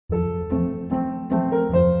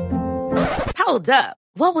Hold up.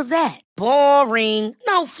 What was that? Boring.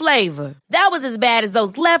 No flavor. That was as bad as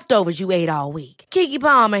those leftovers you ate all week. Keke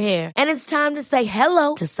Palmer here, and it's time to say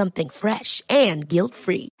hello to something fresh and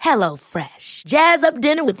guilt-free. Hello Fresh. Jazz up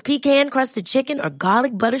dinner with pecan-crusted chicken or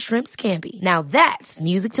garlic butter shrimp scampi. Now that's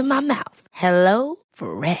music to my mouth. Hello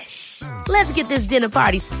Fresh. Let's get this dinner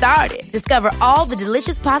party started. Discover all the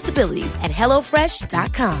delicious possibilities at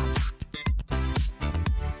hellofresh.com.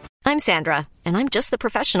 I'm Sandra, and I'm just the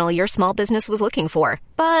professional your small business was looking for.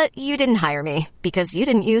 But you didn't hire me because you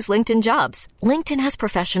didn't use LinkedIn Jobs. LinkedIn has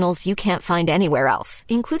professionals you can't find anywhere else,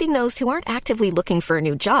 including those who aren't actively looking for a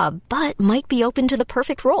new job, but might be open to the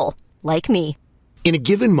perfect role, like me. In a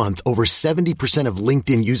given month, over 70% of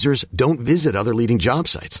LinkedIn users don't visit other leading job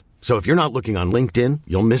sites. So if you're not looking on LinkedIn,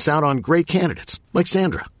 you'll miss out on great candidates like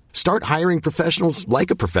Sandra. Start hiring professionals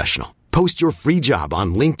like a professional. Post your free job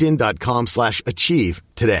on linkedin.com/achieve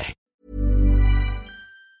today.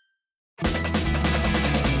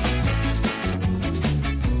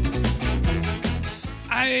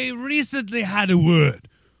 I recently had a word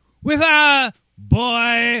with our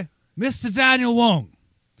boy, Mr. Daniel Wong.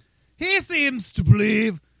 He seems to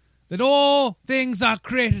believe that all things are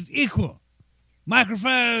created equal.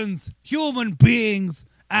 Microphones, human beings,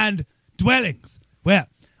 and dwellings. Well,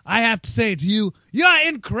 I have to say to you, you're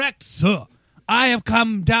incorrect, sir. I have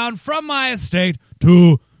come down from my estate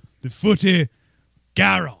to the Footy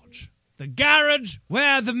garage. The garage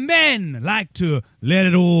where the men like to let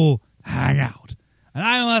it all hang out. And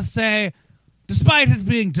I must say, despite it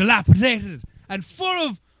being dilapidated and full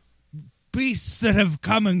of beasts that have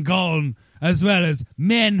come and gone, as well as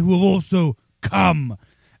men who have also come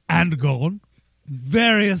and gone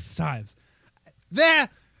various times,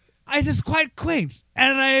 it is quite quaint,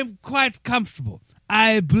 and I am quite comfortable.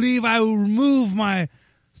 I believe I will remove my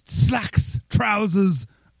slacks, trousers,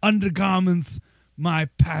 undergarments, my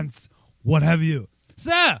pants, what have you.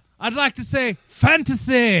 Sir, I'd like to say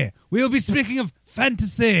fantasy. We will be speaking of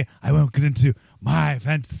fantasy. I won't get into my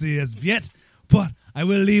fantasy as of yet, but I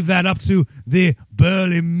will leave that up to the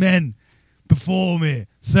burly men before me.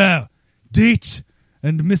 So, Deech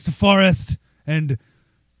and Mr. Forrest and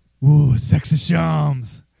sexy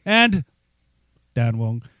charms. And Dan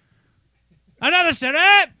Wong. Another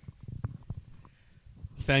setup!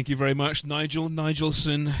 Thank you very much, Nigel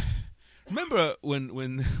Nigelson. Remember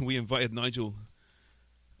when we invited Nigel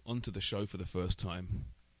onto the show for the first time?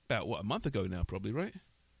 About, a month ago now, probably, right?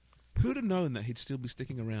 Who'd have known that he'd still be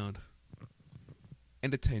sticking around,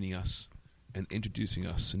 entertaining us and introducing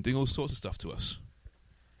us and doing all sorts of stuff to us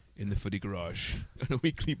in the Footy Garage on a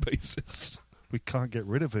weekly basis. We can't get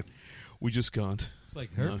rid of it. We just can't. It's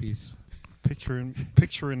like herpes. Picturing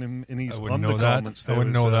him in his I wouldn't undergarments. know that. I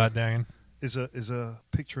wouldn't know that, Dan. Is a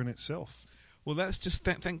picture in itself. Well, that's just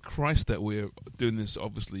thank Christ that we're doing this,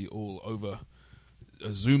 obviously, all over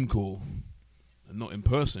a Zoom call and not in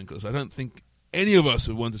person, because I don't think any of us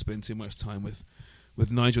would want to spend too much time with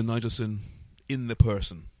Nigel Nigelson in the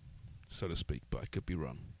person, so to speak, but I could be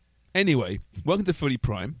wrong. Anyway, welcome to Footy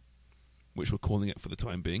Prime, which we're calling it for the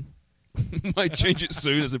time being. Might change it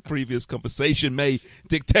soon, as a previous conversation may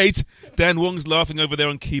dictate. Dan Wong's laughing over there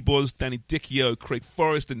on keyboards. Danny Dickio, Craig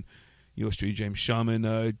Forrest, and yours truly, James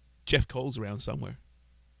Sharman. Jeff Cole's around somewhere.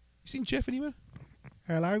 You seen Jeff anywhere?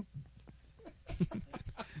 Hello.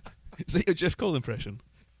 Is that your Jeff Cole impression?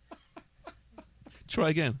 Try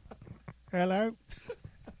again. Hello.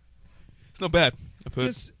 It's not bad. I've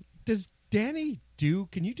heard. Does Danny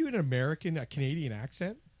can you do a Canadian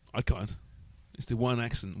accent? I can't. It's the one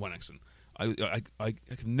accent. I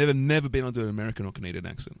have never been able to do an American or Canadian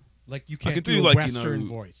accent. Like you can't can do a like, Western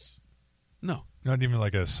voice. No. Not even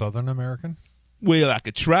like a Southern American? Well, I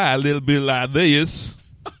could try a little bit like this.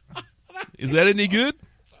 Is that any good?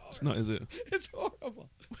 It's not, is it? It's horrible.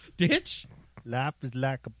 Ditch? Life is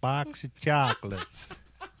like a box of chocolates.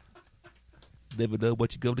 Never know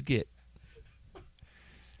what you go to get.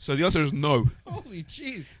 So the answer is no. Holy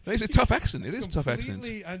jeez. It's a tough accent. It is a tough accent.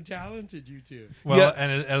 Completely untalented, you two. Well, yeah.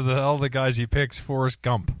 and all the guys he picks, Forrest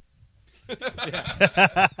Gump.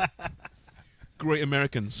 Great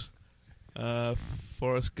Americans.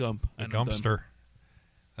 Forrest Gump. The Gumpster.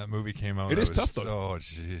 That movie came out. It is tough, though. Oh,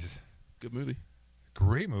 jeez. Good movie.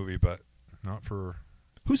 Great movie, but not for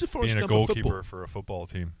Who's a Forrest being a Gump goalkeeper of for a football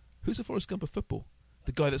team. Who's a Forrest Gump of football?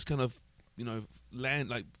 The guy that's kind of,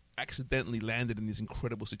 accidentally landed in these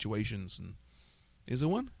incredible situations. And is there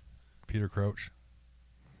one? Peter Crouch.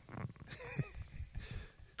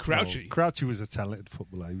 Crouchy. No, Crouchy was a talented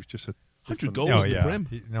footballer. He was just a 100 goals in the Prem.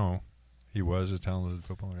 He was a talented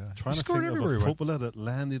footballer. Yeah. Trying to think of a footballer that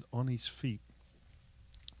landed on his feet.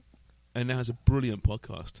 And now has a brilliant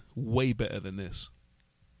podcast. Way better than this.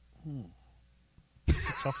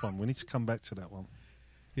 tough one. We need to come back to that one.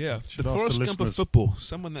 Yeah, Should the ask Forrest the Gump of listeners. football.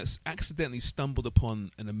 Someone that's accidentally stumbled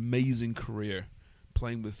upon an amazing career,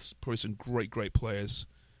 playing with probably some great players.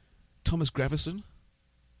 Thomas Gravison,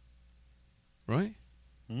 right?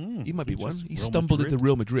 He might be one. He Real stumbled Madrid. into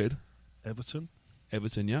Real Madrid. Everton.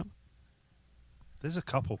 Yeah. There's a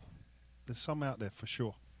couple. There's some out there for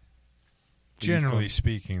sure. Generally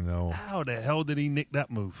speaking, though, How the hell did he nick that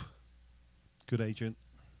move? Good agent.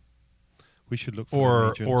 We should look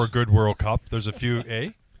for agents. or a good World Cup. There's a few.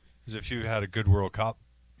 There's a few had a good World Cup.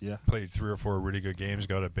 Yeah. Played 3 or 4 really good games.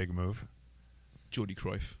 Got a big move. Jordi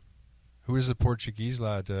Cruyff. Who is the Portuguese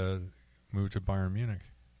lad moved to Bayern Munich?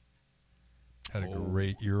 Had a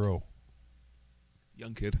great Euro.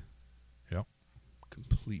 Young kid. Yep.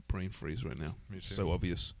 Complete brain freeze right now. Me too. So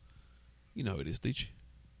obvious. You know it is, Deej.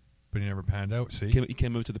 But he never panned out. See, He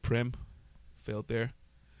came over to the Prem, failed there.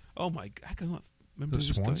 Oh my God, I cannot remember The who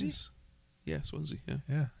this guy Swansea? is. Yeah, Swansea, yeah.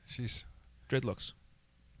 yeah, she's Dreadlocks.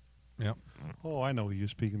 yep. Oh, I know who you're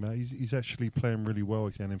speaking about. He's actually playing really well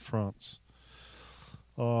again in France.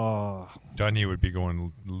 Oh, Dunny would be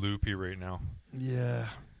going loopy right now. yeah.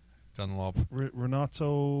 Dunlop.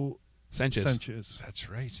 Renato Sanchez. That's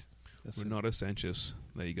right. That's it. Renato Sanchez.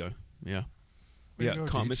 There you go. Yeah. Way to Yeah, go,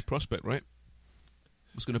 can't Deej. miss prospect, right?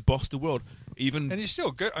 Was going to boss the world. Even And he's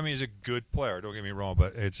still good. I mean, he's a good player. Don't get me wrong,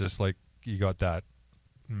 but it's just like you got that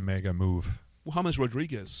mega move. James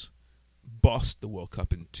Rodriguez bossed the World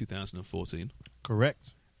Cup in 2014.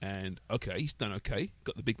 Correct. And, okay, he's done okay.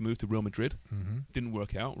 Got the big move to Real Madrid. Mm-hmm. Didn't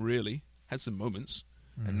work out, really. Had some moments.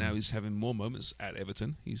 And now he's having more moments at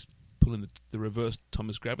Everton. He's pulling the reverse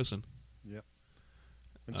Thomas Gravison. Yep.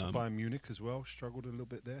 Went to Bayern Munich as well. Struggled a little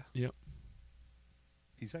bit there. Yep.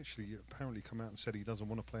 He's actually apparently come out and said he doesn't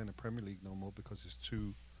want to play in the Premier League no more because it's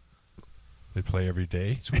too They play every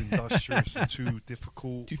day. industrious and too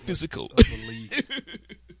difficult. Too physical. Of a league.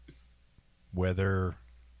 Weather.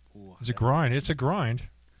 Ooh, It's a grind. It's a grind.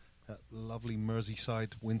 that lovely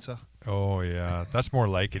Merseyside winter. Oh yeah, that's more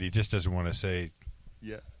like it. He just doesn't want to say.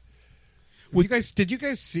 Yeah. Did you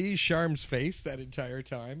guys see Sharm's face that entire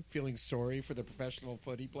time, feeling sorry for the professional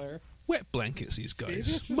footy player? Wet blankets, these See, guys.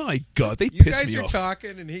 this is- My God, they You piss guys me are off.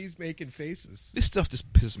 talking, and he's making faces. This stuff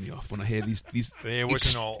just pisses me off when I hear these It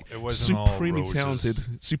wasn't all. It wasn't all roses.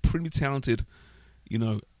 supremely talented,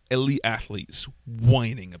 elite athletes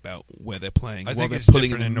whining about where they're playing I while think they're it's pulling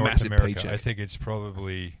different in in a North massive America. paycheck. I think it's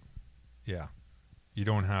probably, yeah. You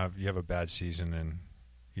have a bad season and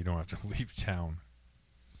you don't have to leave town.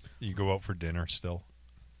 You go out for dinner still.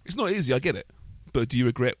 It's not easy, I get it. But do you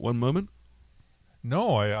regret one moment?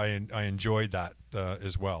 No, I enjoyed that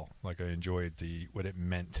as well. Like I enjoyed what it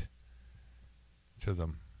meant to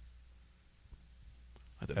them.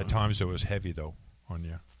 I don't know. At times it was heavy though on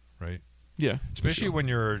you, right? Yeah. Especially for sure. when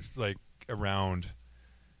you're like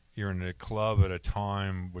you're in a club at a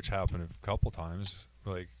time, which happened a couple times,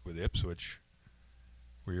 like with Ipswich,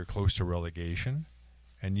 where you're close to relegation,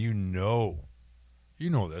 and you know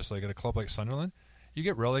this, like at a club like Sunderland, you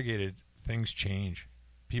get relegated, things change.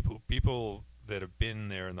 People that have been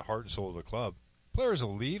there in the heart and soul of the club, players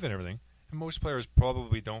will leave and everything, and most players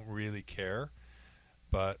probably don't really care,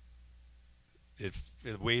 but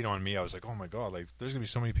it weighed on me. I was like, oh my God, like there's gonna be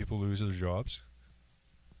so many people lose their jobs.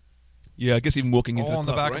 Yeah, I guess even walking into All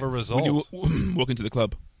the on club, the back of right? a result. When you walk into the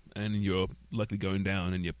club and you're likely going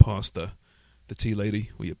down and you pass the tea lady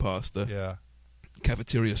or you pass the Yeah.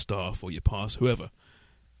 cafeteria staff or you pass whoever,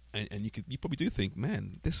 and you probably do think,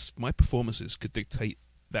 man, my performances could dictate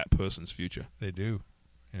that person's future. They do.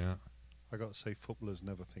 Yeah. I got to say, footballers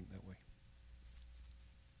never think that way.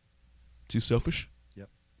 Too selfish? Yep.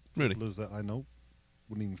 Really? Footballers that I know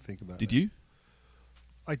wouldn't even think about Did that. you?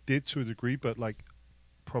 I did to a degree, but like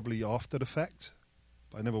probably after the fact.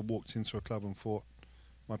 I never walked into a club and thought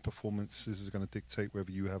my performances is going to dictate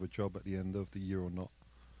whether you have a job at the end of the year or not.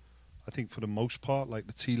 I think for the most part, like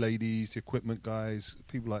the tea ladies, the equipment guys,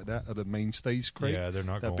 people like that are the mainstays, Craig. Yeah, they're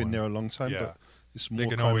not They've going. been there a long time, Yeah. but it's more They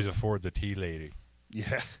can kind always of, afford the tea lady,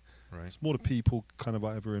 yeah. right? It's more the people kind of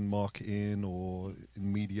either in marketing or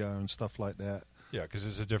in media and stuff like that. Yeah, because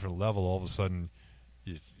it's a different level. All of a sudden,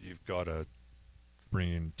 you've got to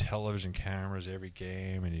bring in television cameras every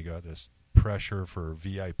game, and you got this pressure for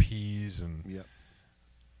VIPs, and Yeah.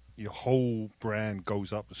 Your whole brand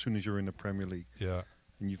goes up as soon as you're in the Premier League. yeah,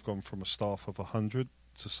 And you've gone from a staff of 100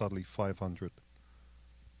 to suddenly 500.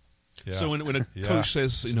 yeah. So when a Yeah. coach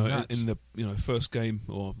says, It's in nuts. the first game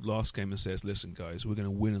or last game and says, listen, guys, we're going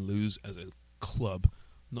to win and lose as a club,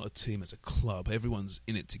 not a team, as a club. Everyone's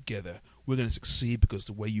in it together. We're going to succeed because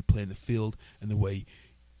the way you play in the field and the way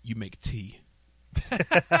you make tea.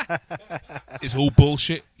 It's all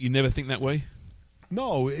bullshit. You never think that way?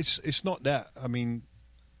 No, it's not that. I mean,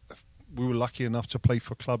 we were lucky enough to play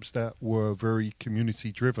for clubs that were very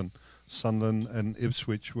community-driven. Sunderland and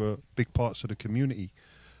Ipswich were big parts of the community.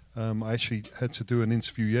 I actually had to do an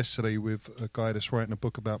interview yesterday with a guy that's writing a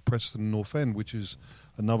book about Preston North End, which is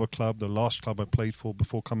another club, the last club I played for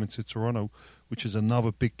before coming to Toronto, which is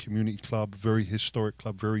another big community club, very historic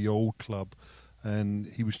club, very old club. And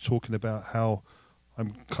he was talking about how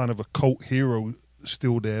I'm kind of a cult hero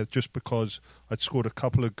still there just because I'd scored a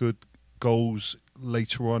couple of good goals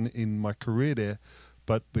later on in my career there,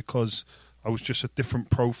 but because I was just a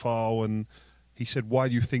different profile. And he said, why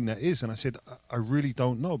do you think that is? And I said, I really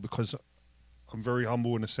don't know, because I'm very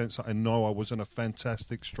humble in the sense that I know I wasn't a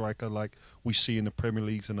fantastic striker like we see in the Premier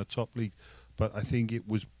Leagues and the top league, but I think it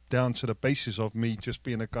was down to the basis of me just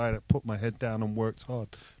being a guy that put my head down and worked hard,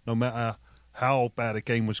 no matter how bad a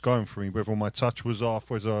game was going for me, whether my touch was off,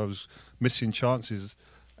 whether I was missing chances.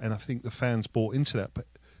 And I think the fans bought into that. But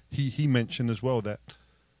he mentioned as well that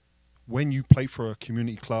when you play for a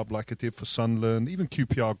community club like I did for Sunderland, even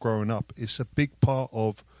QPR growing up, it's a big part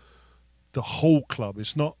of the whole club.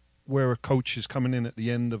 It's not where a coach is coming in at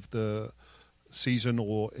the end of the season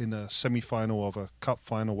or in a semi-final of a cup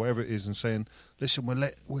final, whatever it is, and saying, listen,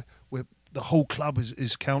 we're the whole club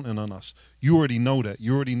is counting on us. You already know that.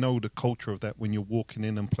 You already know the culture of that when you're walking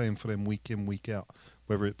in and playing for them week in, week out.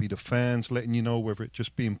 Whether it be the fans letting you know, whether it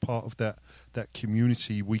just being part of that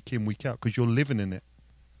community week in, week out, because you're living in it.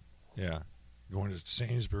 Yeah. Going to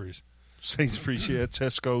Sainsbury's, yeah,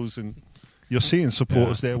 Tesco's, and you're seeing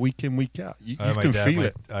supporters there week in, week out. You can feel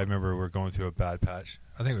it. I remember we were going through a bad patch.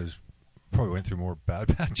 I think it was probably went through more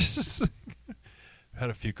bad patches. Had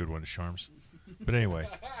a few good ones, Sharms. But anyway.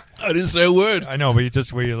 I didn't say a word. I know, but you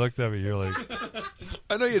just, when you looked at me, you're like...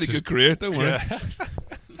 I know you had a good career, don't worry. Yeah.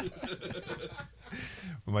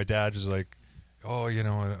 But my dad was like, oh, you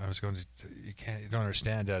know, I was going to... You don't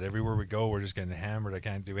understand, Dad. Everywhere we go, we're just getting hammered. I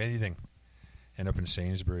can't do anything. End up in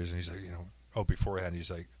Sainsbury's, and he's like, you know... beforehand, he's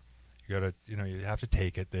like, you got to, you know, you have to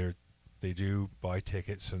take it. They do buy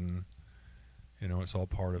tickets, and, you know, it's all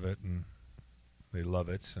part of it, and they love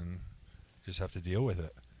it, and you just have to deal with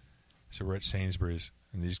it. So we're at Sainsbury's,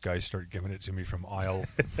 and these guys start giving it to me from aisle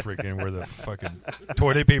freaking where the fucking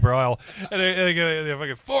toilet paper aisle, and they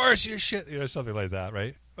fucking Forrest your shit, you know, something like that,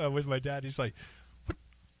 right? With my dad, he's like, "What?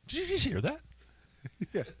 Did you just hear that?"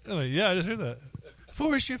 Yeah, I'm like, yeah, I just heard that.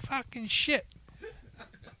 Forrest your fucking shit.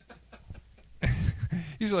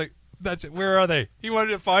 He's like, that's it. Where are they? He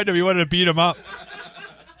wanted to find them. He wanted to beat them up.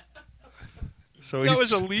 So that was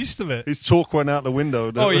the least of it. His talk went out the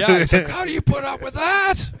window. Oh yeah, he's like, how do you put up with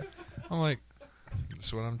that? I'm like,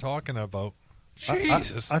 that's what I'm talking about.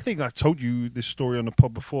 Jesus. I think I told you this story on the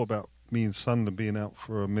pod before about me and Sunderland being out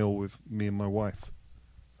for a meal with me and my wife.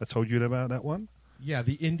 I told you about that one? Yeah,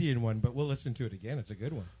 the Indian one, but we'll listen to it again. It's a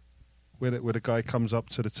good one. Where the guy comes up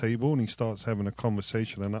to the table and he starts having a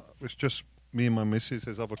conversation, and it's just me and my missus.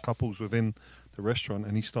 There's other couples within the restaurant,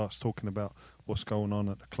 and he starts talking about what's going on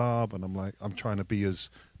at the club, and I'm like, I'm trying to be as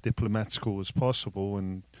diplomatical as possible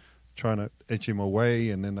and trying to edge him away,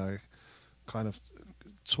 and then I kind of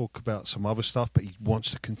talk about some other stuff, but he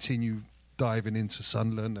wants to continue diving into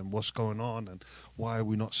Sunderland and what's going on and why are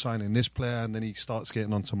we not signing this player, and then he starts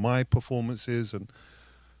getting onto my performances, and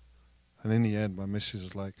in the end my missus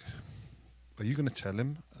is like, are you going to tell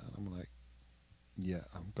him? And I'm like, yeah,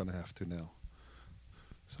 I'm going to have to now.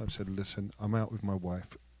 So I said, listen, I'm out with my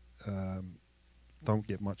wife, don't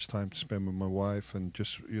get much time to spend with my wife, and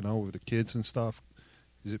just, you know, with the kids and stuff,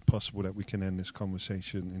 is it possible that we can end this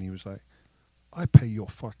conversation? And he was like, I pay your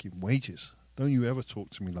fucking wages. Don't you ever talk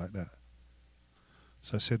to me like that.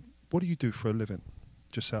 So I said, what do you do for a living?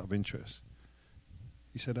 Just out of interest.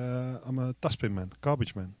 He said, I'm a dustbin man,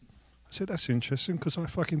 garbage man. I said, that's interesting, because I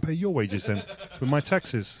fucking pay your wages then, with my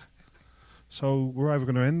taxes. So we're either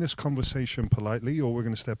going to end this conversation politely or we're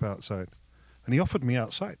going to step outside. And he offered me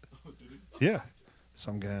outside. Yeah.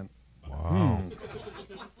 So I'm going, wow.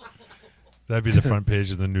 That'd be the front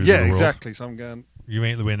page of the news. Yeah, of the world. exactly. So I'm going, you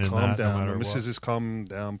ain't winning calm that down. no matter My missus what. is calm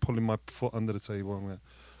down, pulling my foot under the table. I'm going,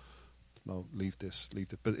 no, leave this.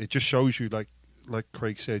 But it just shows you, like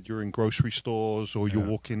Craig said, you're in grocery stores or you're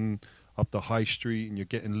walking up the high street and you're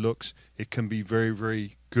getting looks. It can be very,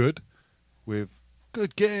 very good with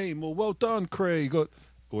good game or well done, Craig.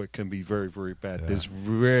 Or it can be very, very bad. Yeah. There's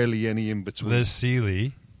rarely any in between. Les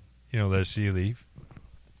Seeley,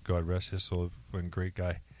 God rest his soul, one great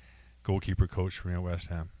guy, goalkeeper coach from West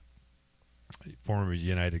Ham, former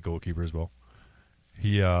United goalkeeper as well.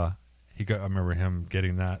 He got. I remember him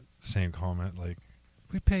getting that same comment, like,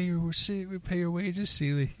 we pay your wages,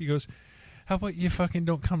 Seeley. He goes, How about you fucking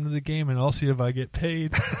don't come to the game and I'll see if I get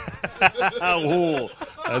paid? Oh,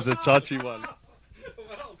 that's a touchy one.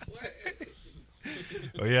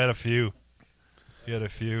 Oh, he had a few.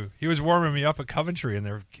 He was warming me up at Coventry, and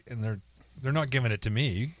they're not giving it to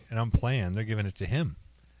me, and I'm playing. They're giving it to him.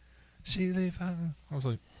 See, I was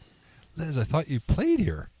like, Liz, I thought you played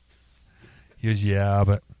here. He goes, yeah,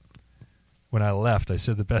 but when I left, I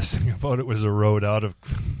said the best thing about it was the road out of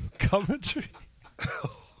Coventry.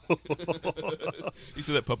 You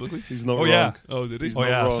said that publicly? He's not Oh, wrong. yeah. Oh, did he? He's Oh, not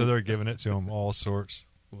yeah, wrong. so they're giving it to him, all sorts.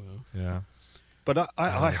 Wow. Yeah. But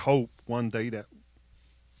I hope one day that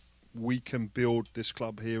we can build this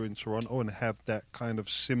club here in Toronto and have that kind of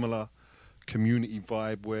similar community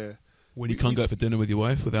vibe where... When you can't go out for dinner with your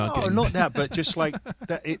wife without No, getting... not that, but just like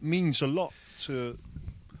that it means a lot to...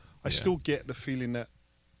 I Yeah. still get the feeling that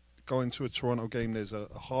going to a Toronto game, there's a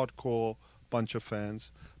hardcore bunch of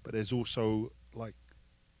fans, but there's also like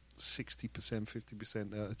 60%,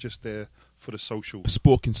 50% that are just there for the social. A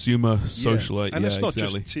sport consumer, socialite. And yeah, it's not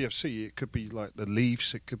exactly. just TFC. It could be like the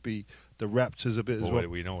Leafs. It could be the Raptors a bit as Well, well.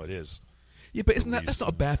 we know it is. Yeah, but that's not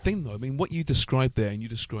a bad thing, though. I mean, what you described there, and you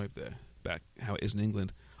described there, back how it is in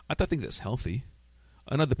England, I don't think that's healthy.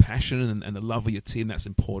 I know the passion and the love of your team, that's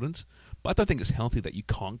important, but I don't think it's healthy that you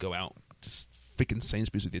can't go out to freaking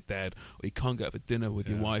Sainsbury's with your dad, or you can't go out for dinner with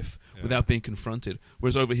your wife without being confronted.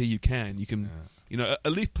 Whereas over here, you can. You know, a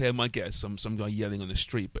Leaf player might get some guy yelling on the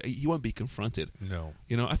street, but he won't be confronted. No.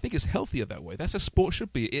 You know, I think it's healthier that way. That's how sport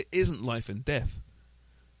should be. It isn't life and death.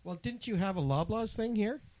 Well, didn't you have a Loblaws thing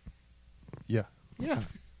here? Yeah. Yeah.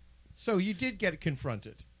 So you did get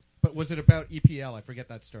confronted. But was it about EPL? I forget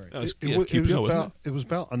that story. It was it QPR, wasn't it? was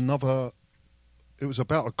about another. It was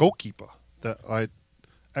about a goalkeeper that I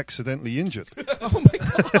accidentally injured. Oh, my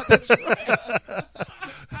God, that's right.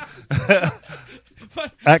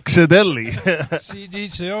 Accidentally. See,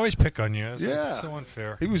 they always pick on you. It's Yeah. so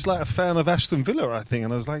unfair. He was like a fan of Aston Villa, I think,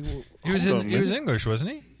 and I was like, well, He was hold on a he was minute. English,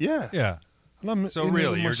 wasn't he? Yeah. Yeah. And I'm So in there really,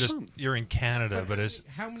 with my you're son. you're in Canada, but it's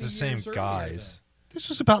How many the same years earlier guys. This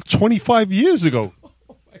was about 25 years ago. Oh,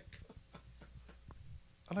 my God.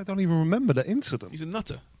 And I don't even remember that incident. He's a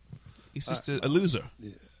nutter. He's just a loser,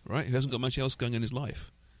 right? He hasn't got much else going in his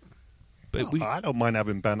life. But I don't mind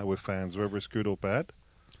having banter with fans, whether it's good or bad.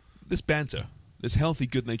 There's banter. There's healthy,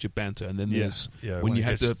 good-natured banter, and then there's Yeah, when when you it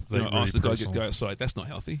have to gets, like, ask really the guy to personal. go outside. That's not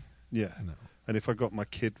healthy. Yeah. No. And if I got my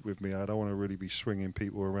kid with me, I don't want to really be swinging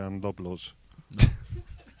people around Loblaws.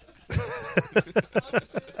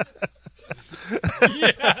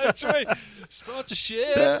 Yeah, that's right.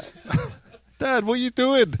 Sponsorship. Dad, what are you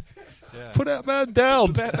doing? Yeah. Put that man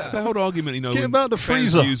down. That whole argument, you know, Get when him out the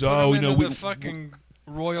fans freezer. use, Put him you into know, the fucking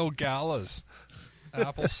Royal Galas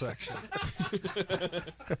Apple section.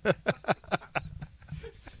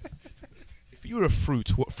 if you were a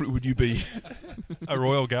fruit, what fruit would you be? A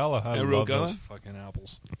Royal Gala. I A Royal love those Gala? fucking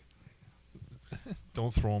apples.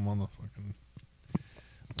 Don't throw them on the fucking.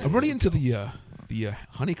 I'm really into the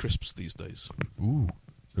Honey Crisps these days. Ooh,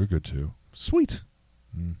 they're good too. Sweet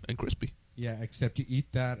and crispy. Yeah, except you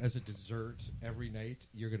eat that as a dessert every night,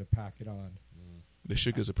 you're going to pack it on. The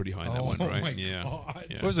sugars are pretty high in that Oh, one, right? my yeah. God.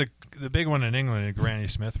 Yeah. What was the big one in England? Granny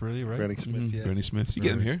Smith, really, right? Granny Smith, Mhm. yeah. Granny Smith. You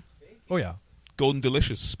get them here. Oh yeah. Golden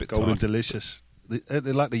Delicious spit Golden tart. Delicious. They're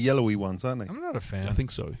like the yellowy ones, aren't they? I'm not a fan. I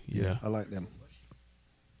think so. Yeah. I like them.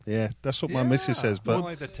 Yeah, that's what my missus says, I but don't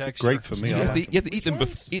like the texture. great for me. You I have, like to, you have to eat them.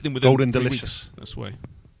 Eat them within Golden 3 Delicious. weeks. That's why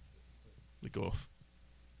they go off.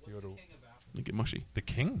 They get mushy. The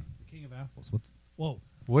king. King of apples. Whoa.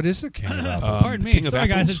 What is the king of apples? Pardon me. King of Sorry,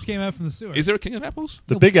 guys. I apples? just came out from the sewer. Is there a king of apples?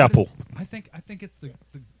 the No, Big but Apple. I think it's the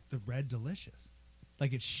red delicious.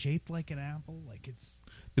 Like it's shaped like an apple. Like it's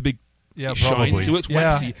The big Yeah, shine probably. to it's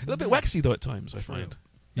Yeah. waxy. A little bit waxy though at times. I find.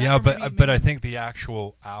 Yeah, That but I maybe- think the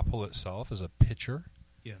actual apple itself is a picture,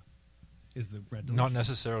 is the red delicious. not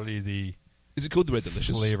necessarily the Is it called the Red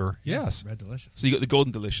Delicious? flavor. Yeah, Yes. red delicious. So you got the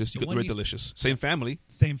Golden Delicious. You The got the one Red you s- Delicious. Same family.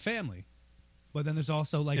 Same family. But then there's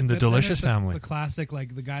also like In the then there's delicious the, family. the classic,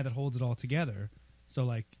 like the guy that holds it all together. So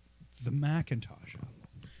like the Macintosh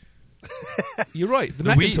apple. You're right. The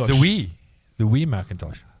The Macintosh. the Wii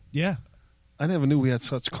Macintosh. Yeah. I never knew we had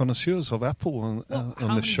such connoisseurs of Apple on How the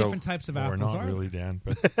many show. different types of Well, we're apples not are really, there? Dan,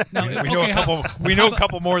 but No, we know okay, a couple. We know a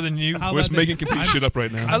couple more than you. How We're about just making this? complete I'm- shit up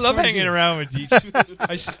right now. I love sorry, hanging dude. around with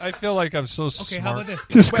Deej. I feel like I'm so Okay, smart. how about this?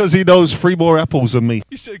 Just because he knows 3 more apples than me.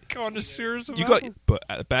 You said connoisseurs of You got, apple? but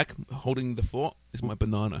at the back, holding the fort, is my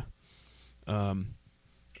banana.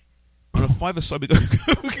 On a five-a-side, we go.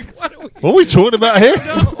 What are we talking about here?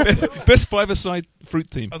 Best five-a-side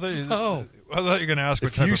fruit team. I thought you were going to ask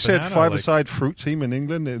what If type you of said banana I five-a-side fruit team in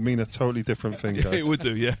England, it'd mean a totally different thing, Yeah, guys. it would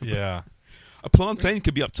do. Yeah. like. Yeah. A plantain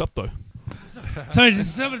could be up top though. Sorry, did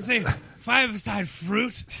someone say five-a-side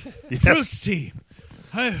fruit? Yes. Fruit team.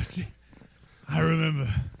 I remember.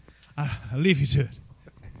 I'll leave you to it.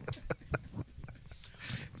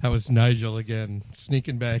 That was Nigel again,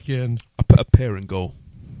 sneaking back in. I put a pear in goal.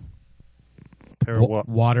 Pair of what?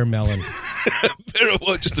 Watermelon. Pear of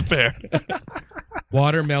what? Just a pear.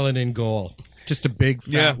 Watermelon in goal. Just a big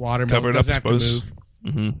fat watermelon. Cover it up, Doesn't I have to suppose.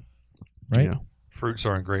 move. Mm-hmm. Right? Yeah. Fruits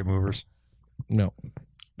aren't great movers. No.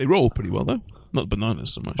 They roll pretty well, though. Not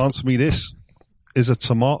bananas so much. Answer me this. Is a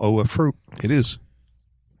tomato a fruit It is.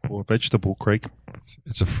 or a vegetable, Craig?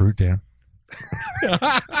 It's a fruit, Dan.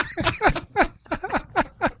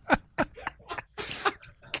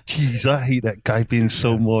 Jeez, I hate that guy being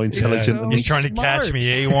so more intelligent than me. He's trying to catch me,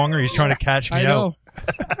 eh, Wonger? He's trying to catch me I know. out.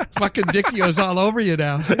 Fucking Dickio's all over you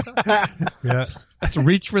now. Yeah. Let's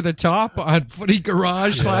reach for the top on Footy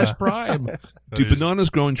Garage / Prime. Do bananas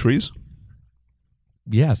grow in trees?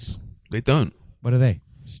 Yes. They don't. What are they?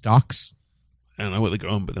 Stalks? I don't know what they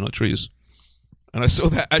grow on, but they're not trees. And I saw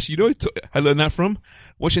that, actually, you know what I learned that from?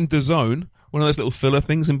 Watching DAZN, one of those little filler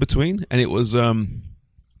things in between, and it was,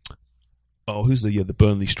 who's the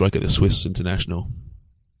Burnley striker, the Swiss international?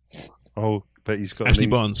 Oh, but he's got Ashley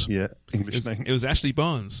Barnes. Yeah, English name. It was Ashley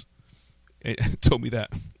Barnes. It told me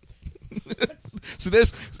that. So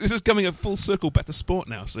this is coming a full circle back to sport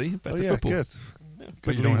now, see? Back to football. Good.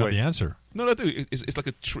 But you don't have the answer. No, I do. It's like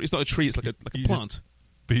a tree. It's not a tree. It's like a plant.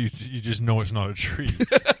 But you just know it's not a tree.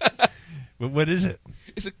 But what is it?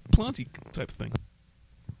 It's a planty type thing.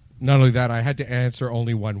 Not only that, I had to answer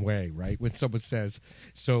only one way, right? When someone says,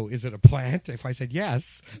 so is it a plant? If I said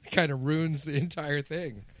yes, it kind of ruins the entire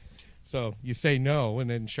thing. So you say no, and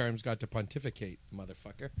then Sharm's got to pontificate,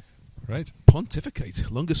 motherfucker. Right.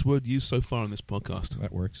 Pontificate. Longest word used so far on this podcast.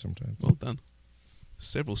 That works sometimes. Well done.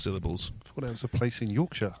 Several syllables. I thought that was a place in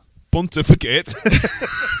Yorkshire. Pontificate.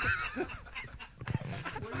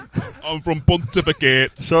 I'm from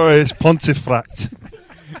Pontificate. Sorry, it's Pontefract.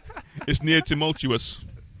 It's near Tumultuous.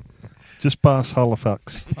 Just past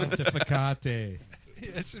Halifax. Pontificate.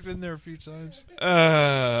 It's been there a few times.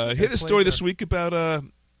 Here's a story this week about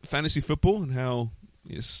fantasy football and how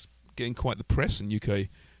it's getting quite the press in UK.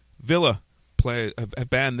 Villa have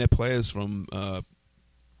banned their players from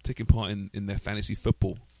taking part in their fantasy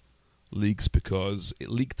football leagues because it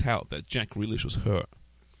leaked out that Jack Grealish was hurt.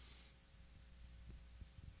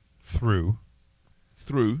 Through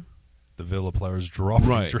The Villa players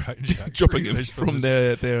dropping dropping it from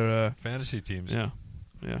their fantasy teams.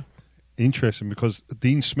 Yeah. Interesting, because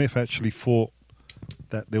Dean Smith actually thought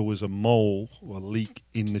that there was a mole or a leak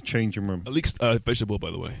in the changing room. A leek's vegetable,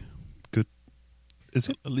 by the way. Good. Is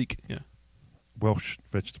it? A leek, yeah. Welsh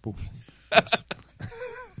vegetable.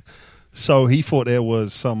 So he thought there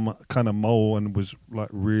was some kind of mole and was like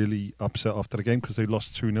really upset after the game because they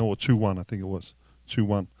lost 2-0 or 2-1, I think it was.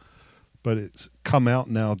 2-1. But it's come out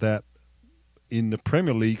now that in the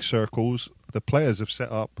Premier League circles, the players have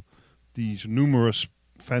set up these numerous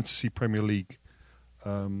fantasy Premier League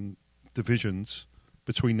divisions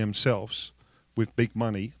between themselves with big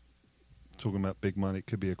money. Talking about big money, it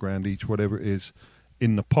could be $1,000 each, whatever it is,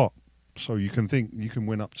 in the pot. So you can think you can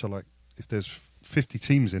win up to, like, if there's 50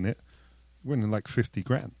 teams in it, winning like 50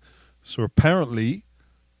 grand. So apparently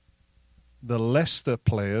the Leicester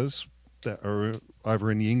players that are either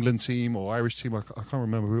in the England team or Irish team, I can't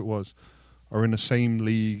remember who it was, are in the same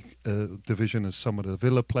league division as some of the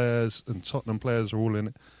Villa players, and Tottenham players are all in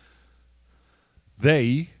it.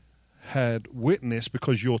 They had witnessed,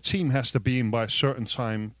 because your team has to be in by a certain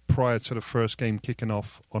time prior to the first game kicking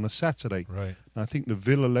off on a Saturday. Right. And I think the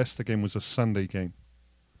Villa-Leicester game was a Sunday game.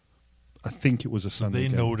 I think it was a Sunday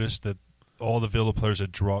game. They noticed that all the Villa players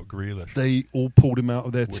had dropped Grealish. They all pulled him out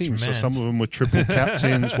of their Which team. So meant- some of them were triple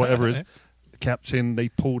captains, whatever it is. Captain, they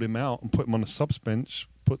pulled him out and put him on a subs bench,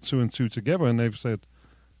 put 2 and 2 together, and they've said,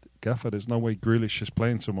 Gaffer, there's no way Grealish is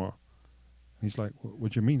playing tomorrow. And he's like,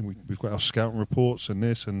 what do you mean? We've got our scouting reports and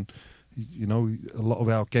this, and, you know, a lot of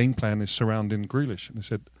our game plan is surrounding Grealish. And they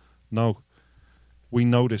said, no, we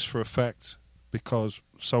know this for a fact because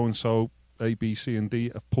so-and-so, A, B, C, and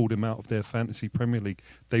D have pulled him out of their fantasy Premier League.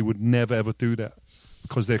 They would never, ever do that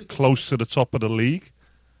because they're close to the top of the league.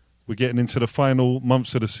 We're getting into the final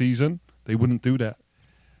months of the season. They wouldn't do that.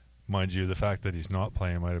 Mind you, the fact that he's not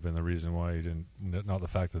playing might have been the reason why he didn't. Not the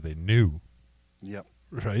fact that they knew. Yep.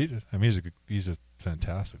 Right. I mean, he's a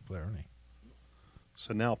fantastic player, isn't he?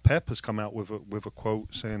 So now Pep has come out with a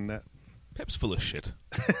quote saying that Pep's full of shit.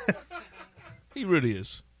 He really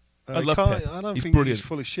is. I I love don't Pep. think brilliant. he's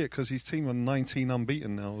full of shit because his team are 19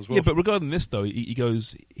 unbeaten now as well. Yeah, but regarding this, though, he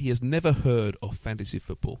goes, he has never heard of fantasy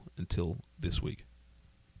football until this week.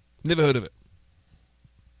 Never heard of it.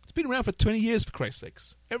 It's been around for 20 years, for Christ's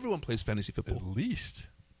sakes. Everyone plays fantasy football. At least.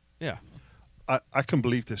 Yeah. I can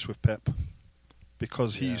believe this with Pep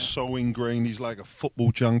because he's so ingrained. He's like a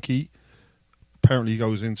football junkie. Apparently, he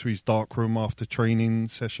goes into his dark room after training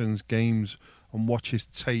sessions, games, and watches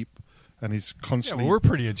tape. And he's constantly... Yeah, well, we're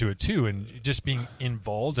pretty into it, too. And just being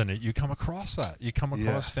involved in it, you come across that. You come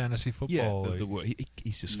across fantasy football. Yeah,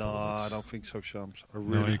 he's just... I don't think so, Shams. I really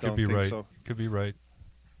no, you don't could be think right. so. You could be right.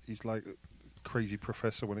 He's like a crazy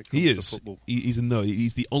professor when it comes to football. He's a nerd.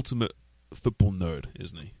 He's the ultimate football nerd,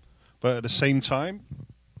 isn't he? But at the same time,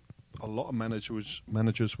 a lot of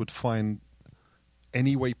managers would find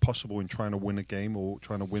any way possible in trying to win a game or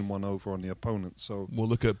trying to win one over on the opponent. So, well,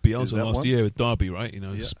 look at Bielsa last year with Derby, right?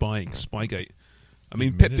 Spygate. I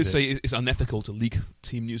mean, Pep did say it's unethical to leak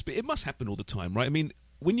team news, but it must happen all the time, right? I mean,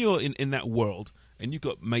 when you're in that world and you've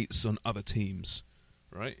got mates on other teams,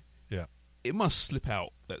 right? Yeah. It must slip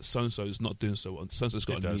out that so-and-so is not doing so well. So-and-so's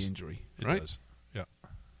got a knee injury, right? It does. Yeah.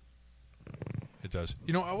 It does.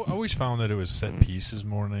 You know, I always found that it was set pieces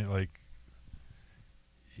more than like...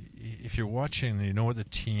 If you're watching, you know what the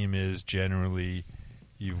team is generally.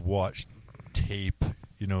 You've watched tape,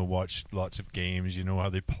 watched lots of games, you know how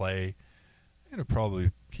they play. It'll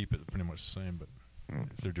probably keep it pretty much the same, but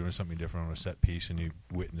if they're doing something different on a set piece and you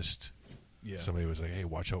witnessed somebody was like, hey,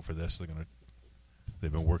 watch out for this,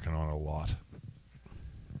 they've been working on it a lot.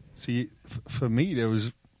 See, for me, there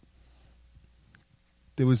was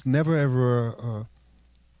never ever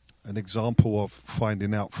an example of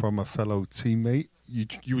finding out from a fellow teammate.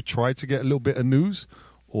 You would try to get a little bit of news,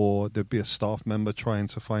 or there'd be a staff member trying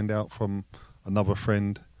to find out from another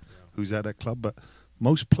friend who's at that club. But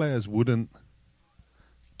most players wouldn't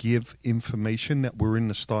give information that we're in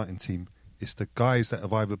the starting team. It's the guys that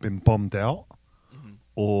have either been bombed out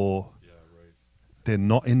or they're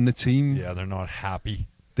not in the team. Yeah, they're not happy.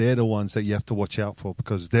 They're the ones that you have to watch out for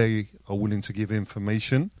because they are willing to give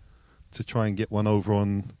information to try and get one over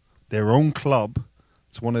on their own club.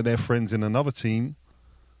 It's one of their friends in another team.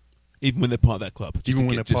 Even when they're part of that club. Even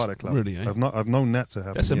when they're part of that club. Really, eh? I've known that to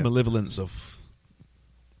happen. That's a malevolence of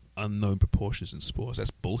unknown proportions in sports. That's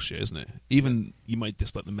bullshit, isn't it? Even you might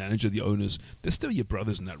dislike the manager, the owners. They're still your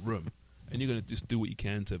brothers in that room. And you're going to just do what you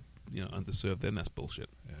can to underserve them. That's bullshit.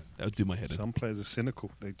 Yeah. That would do my head in. Some players are cynical.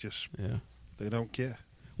 They just they don't care.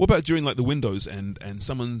 What about during like the windows and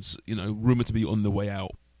someone's rumored to be on the way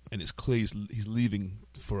out and it's clear he's leaving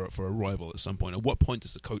for a rival at some point? At what point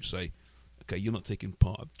does the coach say, okay, you're not taking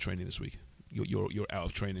part of training this week. You're out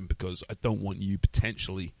of training because I don't want you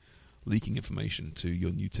potentially leaking information to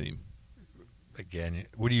your new team. Again,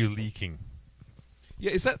 what are you leaking?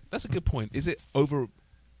 Yeah, that's a good point. Is it over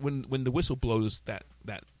when the whistle blows that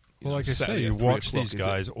well, like I say, you watch these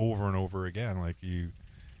guys over and over again. Like you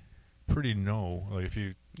pretty know. Like if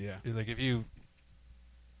you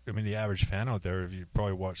I mean, the average fan out there, if you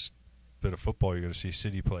probably watched a bit of football, you're going to see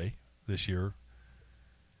City play this year.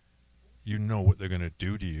 You know what they're going to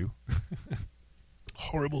do to you.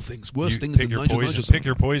 Horrible things, worse things than Nigel Nigel. Pick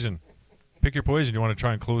your poison. Pick your poison. You want to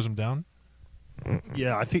try and close them down?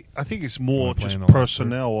 Yeah, I think it's more just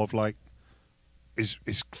personnel of like, is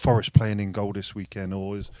Forrest playing in goal this weekend,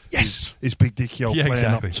 or is Big Dickie playing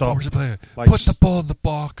up top? Forrest player. Like, put the ball in the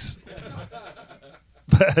box.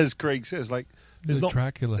 But as Craig says, like there's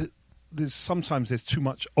Dracula. There's sometimes there's too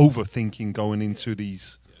much overthinking going into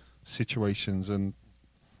these situations, and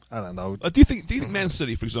I don't know. Do you think Man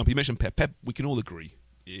City, for example, you mentioned Pep. Pep, we can all agree,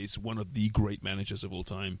 is one of the great managers of all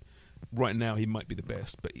time. Right now, he might be the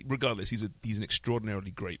best, but regardless, he's an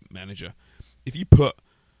extraordinarily great manager. If you put,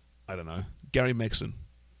 I don't know, Gary Megson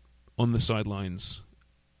on the sidelines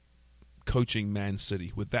coaching Man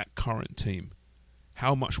City with that current team,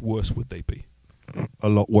 how much worse would they be? A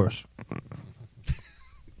lot worse.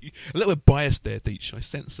 A little bit biased there, Deitch. I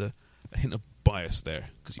sense a hint of bias there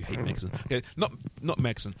because you hate Megson. Okay, not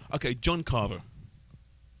Megson. Okay, John Carver.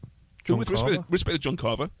 Respect to John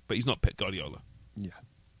Carver, but he's not Pep Guardiola. Yeah.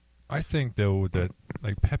 I think, though, that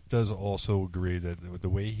like Pep does also agree that with the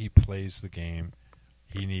way he plays the game,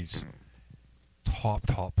 he needs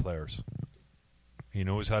top players. He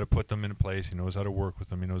knows how to put them in place. He knows how to work with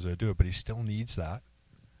them. He knows how to do it, but he still needs that.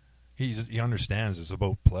 He understands it's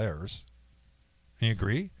about players. Can you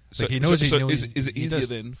agree? So, like he knows. Is it easier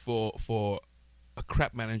then for a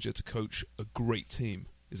crap manager to coach a great team?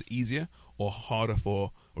 Is it easier or harder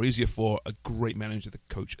or easier for a great manager to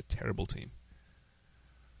coach a terrible team?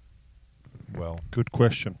 Well, good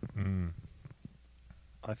question.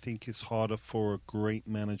 I think it's harder for a great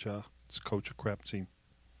manager to coach a crap team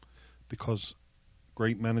because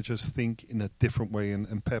great managers think in a different way.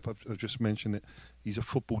 And Pep, I've just mentioned it. He's a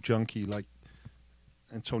football junkie. Like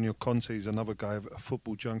Antonio Conte is another guy, a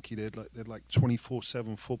football junkie. They're like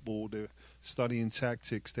 24/7 football. They're studying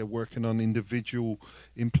tactics. They're working on individual,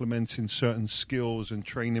 implementing certain skills and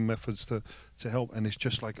training methods to help. And it's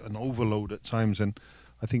just like an overload at times. And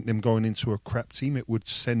I think them going into a crap team, it would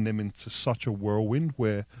send them into such a whirlwind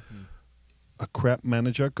where a crap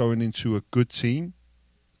manager going into a good team,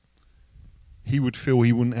 he would feel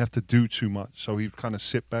he wouldn't have to do too much. So he'd kind of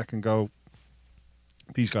sit back and go,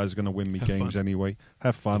 these guys are going to win me games anyway.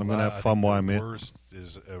 Have fun. I'm going to have fun while I'm here. Worst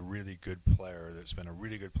is a really good player that's been a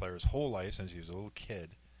really good player his whole life since he was a little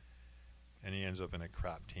kid, and he ends up in a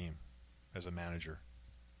crap team as a manager.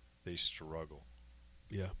 They struggle.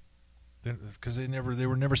 Yeah. Because they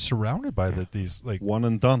were never surrounded by these like one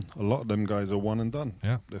and done. A lot of them guys are one and done.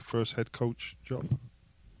 Yeah. Their first head coach job.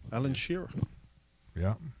 Alan Shearer.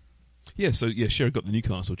 Yeah. Yeah, so Shearer got the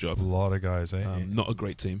Newcastle job. A lot of guys, not a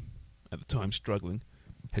great team at the time, struggling.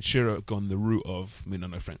 Had Shearer gone the route of, I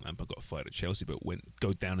know Frank Lampard got fired at Chelsea, but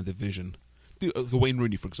go down a division. Wayne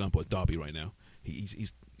Rooney, for example, at Derby right now,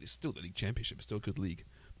 he's still the league championship, it's still a good league,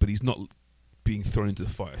 but he's not being thrown into the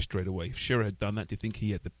fire straight away. If Shearer had done that, do you think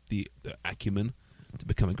he had the acumen to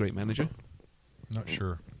become a great manager? Not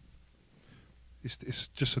sure. It's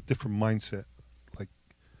just a different mindset.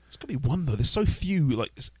 It's got to be one, though. There's so few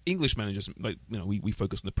English managers. We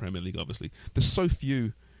focus on the Premier League, obviously. There's so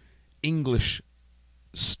few English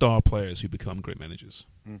star players who become great managers.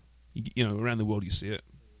 Around the world you see it,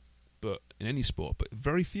 but in any sport, but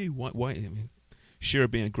very few. Why? Shearer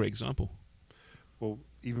being a great example. Well,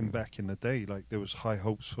 even back in the day, there was high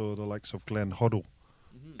hopes for the likes of Glenn Hoddle,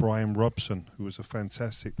 Brian Robson, who was a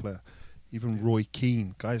fantastic player, even Roy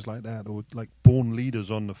Keane, guys like that, who were born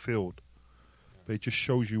leaders on the field. But it just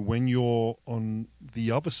shows you when you're on the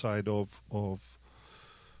other side of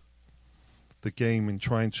the game and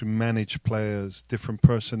trying to manage players, different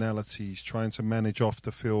personalities, trying to manage off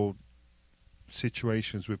the field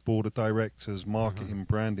situations with board of directors, marketing,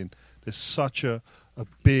 branding. There's such a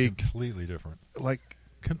big, completely different,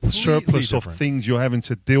 surplus different of things you're having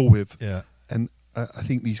to deal with. Yeah, and I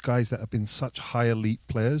think these guys that have been such high elite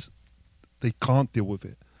players, they can't deal with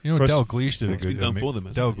it. Dalglish did a good job for them.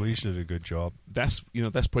 Dalglish did a good job. That's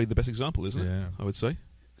probably the best example, isn't it? Yeah, I would say.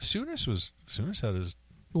 Souness had his.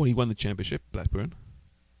 Well, he won the championship, Blackburn.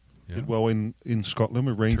 Yeah. Did well in Scotland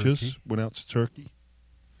with Rangers. Turkey. Went out to Turkey.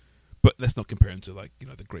 But let's not compare him to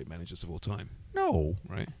the great managers of all time. No,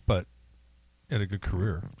 right? But he had a good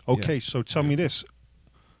career. Okay, so tell me this: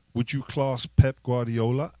 would you class Pep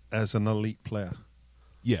Guardiola as an elite player?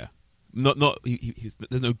 Yeah. Not.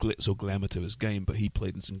 There's no glitz or glamour to his game, but he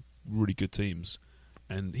played in some really good teams,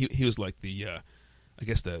 and he was like the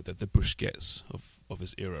Busquets of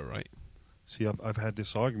his era, right? See, I've had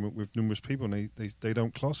this argument with numerous people, and they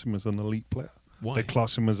don't class him as an elite player. Why? They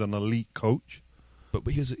class him as an elite coach. But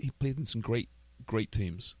he played in some great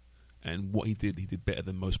teams, and what he did better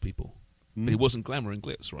than most people. But he wasn't glamour and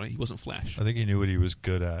glitz, right? He wasn't flash. I think he knew what he was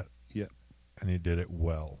good at. Yeah, and he did it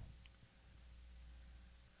well.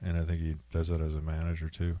 And I think he does it as a manager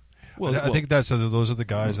too. Well, I think those are the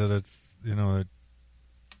guys that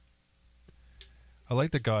I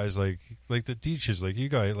like the guys like the Deitches, like you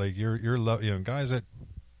guys, like you're guys that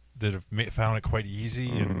have found it quite easy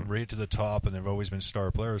and right to the top, and they've always been star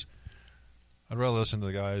players. I'd rather listen to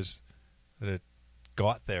the guys that had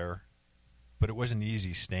got there, but it wasn't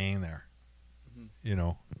easy staying there. And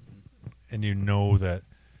that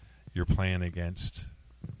you're playing against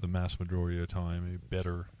the mass majority of the time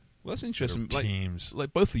better. Well, that's interesting. Teams,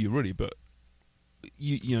 like both of you, really, but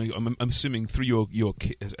I'm assuming through your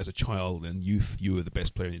as a child and youth, you were the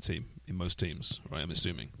best player in your team in most teams, right? I'm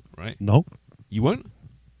assuming, right? No, you weren't.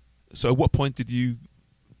 So, at what point did you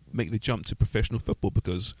make the jump to professional football?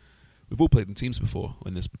 Because we've all played in teams before,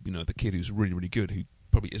 and there's the kid who's really, really good who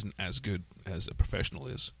probably isn't as good as a professional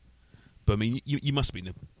is. But I mean, you must be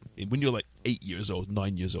when you're 8 years old,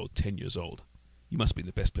 9 years old, 10 years old, you must be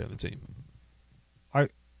the best player on the team.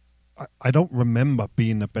 I don't remember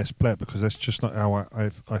being the best player because that's just not how I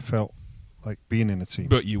felt like being in a team.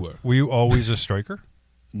 But you were. Were you always a striker?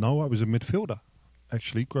 No, I was a midfielder,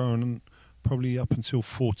 actually, growing probably up until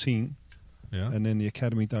 14. Yeah. And then the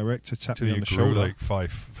academy director tapped me on the grew shoulder. Like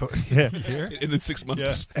 5 foot. Yeah. In 6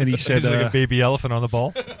 months. Yeah. And he said... He's like a baby elephant on the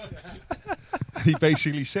ball. He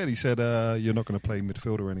basically said, you're not going to play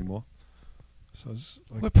midfielder anymore. So I was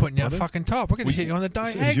like, we're putting you up fucking top. We're going to hit you on the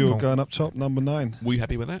diagonal. You were going up top, number 9. Were you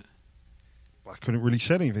happy with that? I couldn't really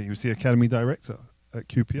say anything. He was the academy director at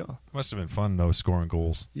QPR. Must have been fun, though, scoring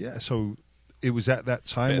goals. Yeah, so it was at that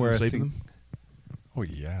time where I think... them? Oh,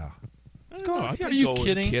 yeah. Are you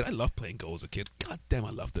kidding? I loved playing goals as a kid. God damn,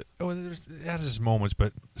 I loved it. Oh, it had its moments,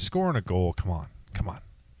 but scoring a goal, come on.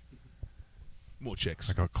 More chicks.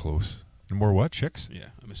 I got close. More what? Chicks? Yeah,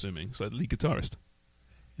 I'm assuming. So lead guitarist.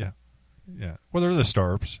 Yeah. Yeah. Well, they're the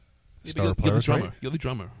stars. Yeah, Star you're the players, drummer. right? You're the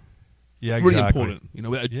drummer. Yeah, Really exactly. important. You know,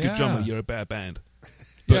 without a Yeah. good drummer, you're a bad band.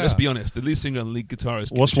 But Yeah. let's be honest, the lead singer and lead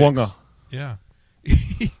guitarist. What's get the Wonga? checks. Yeah.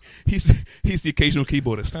 He's the occasional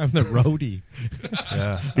keyboardist. I'm the roadie.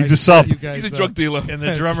 Yeah. He's a sub. You guys, He's a drug dealer. And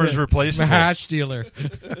the drummer's I'm a replaceable. hash dealer.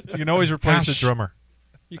 You can always replace the Hash. drummer.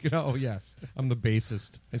 You can. Oh yes, I'm the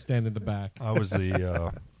bassist. I stand in the back. I was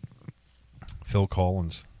the Phil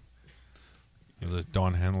Collins. He was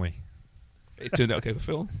Don Henley. It turned out okay for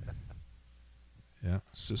Phil. Yeah.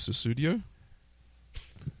 Studio.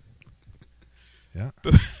 Yeah.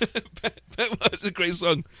 That was a great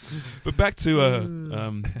song. But back to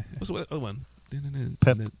what's the other one?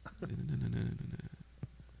 Pep.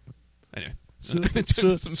 Anyway,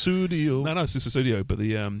 Studio. no, it's Studio. But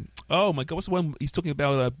the oh my god, what's the one he's talking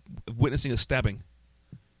about? Witnessing a stabbing.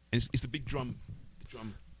 And it's the big drum. The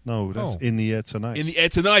drum No, that's Oh. In the Air Tonight. in the air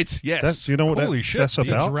tonight. Yes, That's, you know what Holy that, shit. that's He's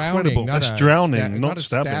about? Drowning. Not That's a drowning, not a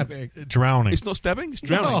stabbing. Drowning. it's not stabbing. It's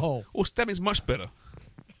drowning. No. Or stabbing's much better.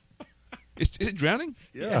 Is it drowning?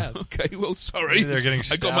 Yeah. Okay. Well, sorry. Maybe they're getting I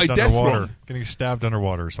stabbed got my death underwater. wrong. Getting stabbed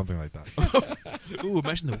underwater or something like that. Ooh,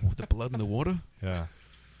 imagine the blood in the water. Yeah.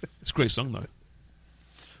 It's a great song though.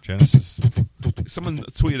 Genesis. Someone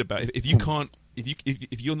tweeted about if you can't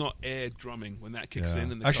if you're not air drumming when that kicks Yeah.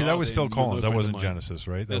 in the Actually, car, that was then Phil you're no Collins. That friend of wasn't mine. Genesis,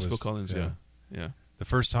 right? That was Phil Collins. Yeah. The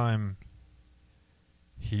first time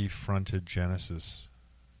he fronted Genesis,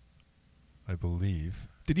 I believe,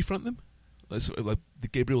 Did he front them? Like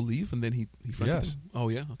did Gabriel leave and then he fronted Yes. them? Oh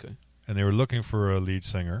yeah. Okay. and they were looking for a lead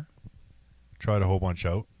singer. Tried a whole bunch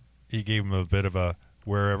out. He gave him a bit of a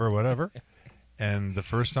wherever, whatever. And the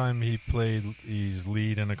first time he played his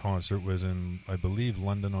lead in a concert was in, I believe,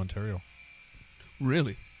 London, Ontario.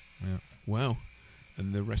 Really? Yeah. Wow.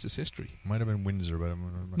 And the rest is history. Might have been Windsor, but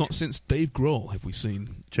I'm Not since Dave Grohl have we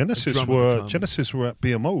seen Genesis a drummer were become- Genesis were at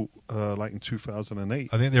BMO like in 2008.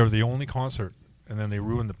 I think they were the only concert, and then they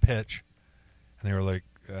ruined the pitch, and they were like,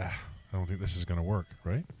 I don't think this is going to work,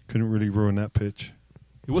 right? Couldn't really ruin that pitch.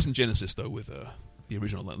 It wasn't Genesis though with the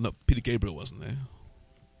original. No, Peter Gabriel wasn't there.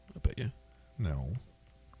 I bet you. No.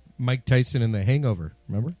 Mike Tyson in The Hangover.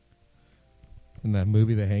 Remember? In that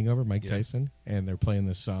movie, The Hangover, Mike Yeah. Tyson, and they're playing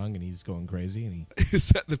this song, and he's going crazy, and Is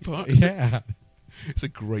that the part? he yeah, It's a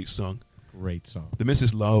great song. great song. The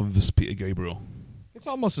missus loves Peter Gabriel. It's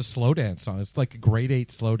almost a slow dance song. It's like a grade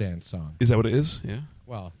 8 slow dance song. Is that what it is? Yeah.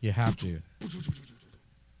 Well, you have to.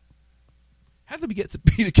 How did we get to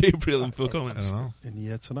Peter Gabriel and Phil I Collins don't know. In the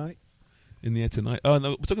Air Tonight. in the air tonight? Oh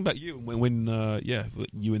no, we're talking about you when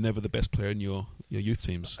you were never the best player in your youth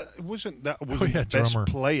teams. It wasn't that wasn't yeah, the best drummer.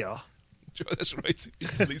 player. That's right.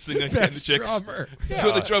 Lead singer and Best the chicks. drummer.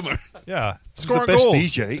 You're the drummer. Yeah. The Scoring best goals.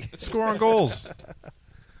 DJ. Scoring goals.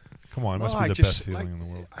 Come on, it must No, be I the best feeling in the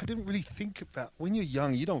world. I didn't really think about when you're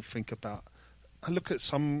young. You don't think about. I look at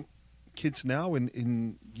some kids now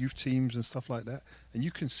in youth teams and stuff like that, and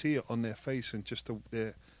you can see it on their face and just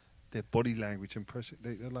their body language and person.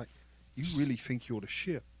 They're like, you really think you're the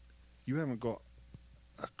shit. You haven't got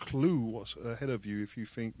a clue what's ahead of you if you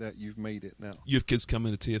think that you've made it now. You have kids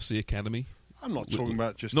coming to TFC Academy. I'm not talking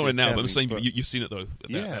about just not the right now, but I'm academy, saying but you've seen it though. At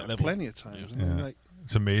yeah, that level. plenty of times. Yeah. And Yeah. like,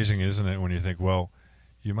 It's amazing, isn't it, when you think, well,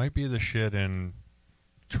 you might be the shit in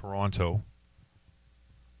Toronto,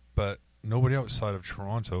 but nobody outside of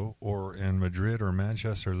Toronto or in Madrid or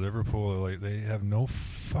Manchester or Liverpool, like they have no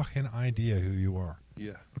fucking idea who you are.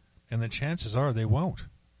 yeah. And the chances are they won't.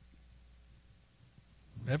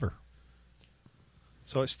 Ever.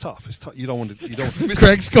 So it's tough. It's tough. You don't want to. You don't.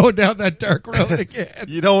 Greg's going down that dark road again.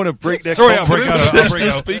 You don't want to break their Sorry, I'll break confidence. out of it. I'll break The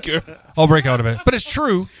out. speaker. I'll break out of it. But it's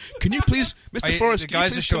true. Can you please, Mr. Forrest? The can you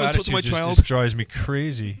guys please that show come and talk to my attitude child? just drives me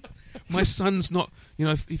crazy. My son's not. You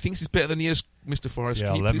know, he thinks he's better than he is, Mr. Forrest. Yeah,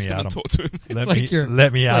 can you let please me come at and him. talk to him?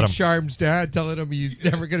 Let me it's at like him. Sharm's dad telling him he's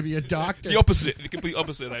never going to be a doctor. The opposite, the complete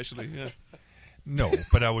opposite, actually. Yeah. No,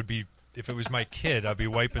 but I would be, if it was my kid, I'd be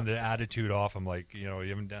wiping the attitude off him. Like, you know, you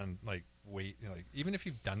haven't done, like, wait, you know, like, even if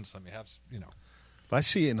you've done something, you have, you know. But I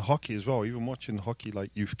see it in hockey as well. Even watching hockey, like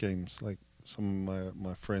youth games, like some of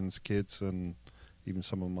my friends' kids, and even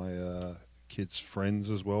some of my kids' friends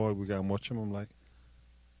as well. We go and watch them. I'm like,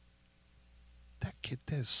 that kid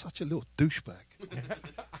there's such a little douchebag.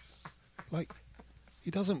 Like, he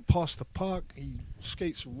doesn't pass the puck. He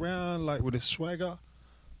skates around like with his swagger.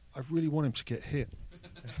 I really want him to get hit.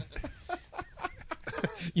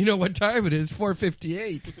 You know what time it is?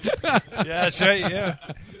 4:58. Yeah, that's right, yeah.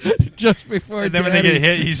 Just before. And then when they Daddy- get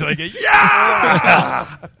hit, he's like,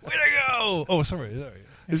 yeah! Way to go! Oh, sorry.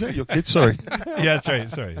 Is that your kid? Sorry. Yeah,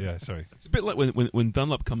 sorry. Yeah, sorry. It's a bit like when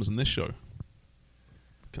Dunlop comes on this show.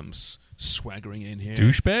 comes swaggering in here.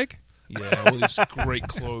 Douchebag? Yeah, all these great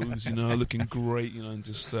clothes, looking great, and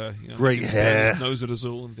just Great hair. His nose at us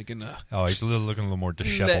all, and thinking, Oh, he's looking a little more let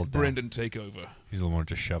disheveled now. Brendan take over. He's a little more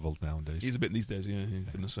disheveled nowadays. He's a bit these days, yeah. I'm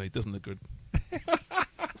going to say, it doesn't look good.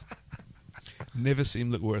 Never seen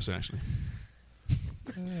him look worse, actually.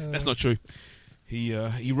 That's not true. He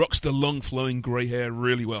rocks the long, flowing grey hair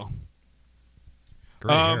really well.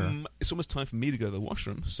 Great hair. It's almost time for me to go to the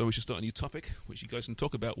washroom, so we should start a new topic, which you guys can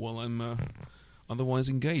talk about while I'm otherwise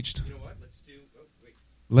engaged. You know what?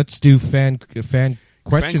 Let's do fan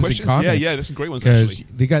questions and comments. Yeah, there's some great ones, because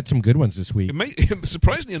actually. they got some good ones this week.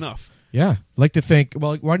 Surprisingly enough. Yeah, like to think.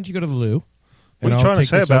 Well, why don't you go to the loo? What are you trying to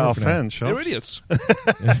say about our fans, Sean? They're idiots.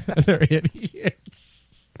 They're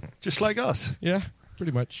idiots. Just like us. Yeah,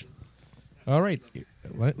 pretty much. All right,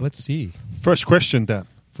 let's see. First question, Dan.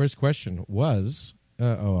 First question was.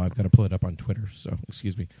 I've got to pull it up on Twitter. So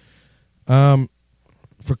excuse me.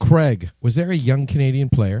 For Craig, was there a young Canadian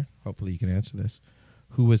player? Hopefully, you can answer this.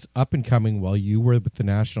 Who was up and coming while you were with the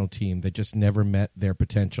national team that just never met their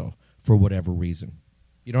potential for whatever reason?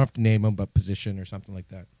 You don't have to name them, but position or something like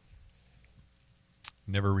that.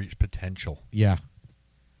 Never reached potential. Yeah.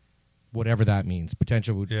 Whatever that means.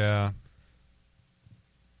 Potential would... Yeah.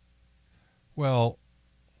 Well,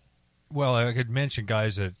 I could mention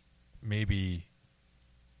guys that maybe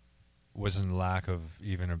wasn't lack of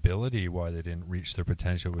even ability why they didn't reach their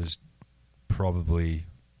potential. It was probably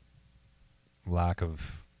lack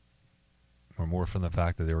of, or more from the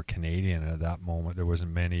fact that they were Canadian, and at that moment there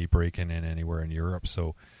wasn't many breaking in anywhere in Europe,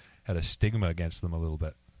 so had a stigma against them a little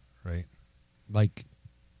bit, right? Like,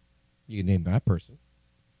 you can name that person.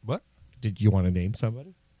 What? Did you want to name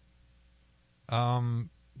somebody?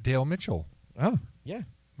 Dale Mitchell. Oh, yeah.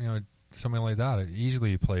 Something like that.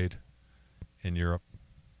 Easily played in Europe,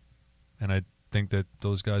 and I think that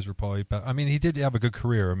those guys were probably I mean, he did have a good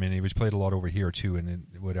career. I mean, he was played a lot over here too, and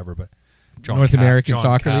whatever, but North American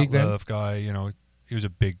Soccer League, then? Guy, he was a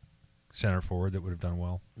big center forward that would have done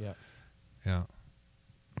well. Yeah. Yeah,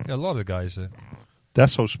 a lot of the guys that...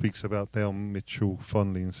 Dasso speaks about Dale Mitchell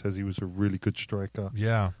fondly and says he was a really good striker.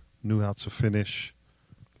 Yeah. Knew how to finish.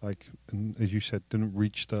 And as you said, didn't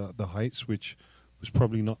reach the heights, which was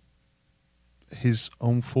probably not his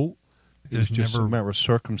own fault. It was just a matter of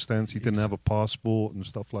circumstance. He didn't have a passport and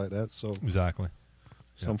stuff like that. So exactly.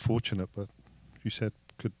 It's unfortunate, but you said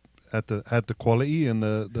could had the quality and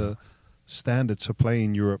the standard to play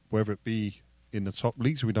in Europe, whether it be in the top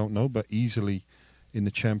leagues, we don't know, but easily in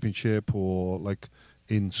the Championship or like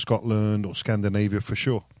in Scotland or Scandinavia for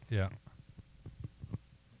sure. Yeah.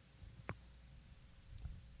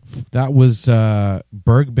 That was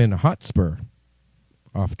Bergman Hotspur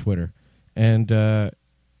off Twitter. And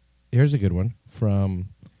here's a good one from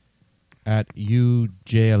at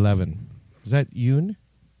UJ11. Is that Yoon?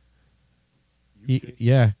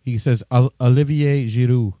 He says Olivier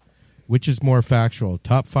Giroud. Which is more factual?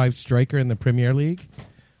 Top 5 striker in the Premier League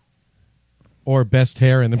or best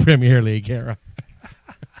hair in the Premier League era?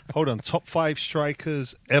 Hold on, top 5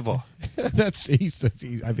 strikers ever. I think that's in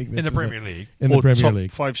the Premier League. In the Premier top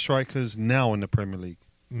League. 5 strikers now in the Premier League.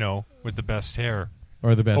 No, with the best hair.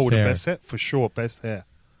 Or the best hair. The best hair? For sure, best hair.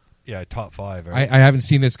 Yeah, top 5. Right? I haven't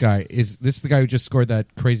seen this guy. Is this the guy who just scored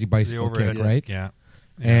that crazy bicycle kick, right? Yeah.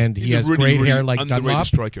 And he has really, great hair like underrated Dunlop.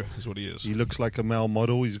 striker is what he is. He looks like a male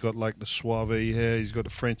model. He's got like the suave hair. He's got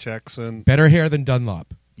a French accent. Better hair than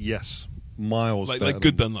Dunlop. Yes, miles better. Like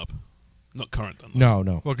good Dunlop, not current Dunlop.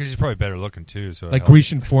 No. Well, because he's probably better looking too. So like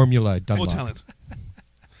Grecian Formula Dunlop. More talent.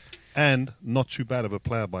 And not too bad of a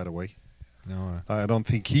player, by the way. No, I don't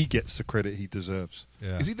think he gets the credit he deserves.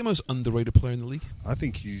 Yeah. Is he the most underrated player in the league? I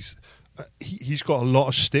think he's got a lot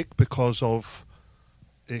of stick because of...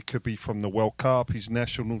 It could be from the World Cup, his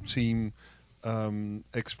national team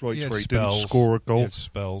exploits where he didn't score a goal. He had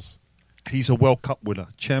spells. He's a World Cup winner,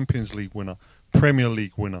 Champions League winner, Premier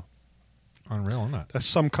League winner. Unreal, isn't it? That's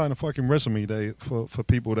some kind of fucking resume there for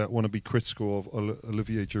people that want to be critical of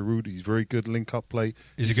Olivier Giroud. He's very good link-up play.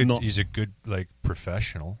 He's a good like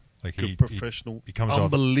professional. Like good professional. He comes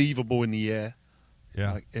unbelievable in the air.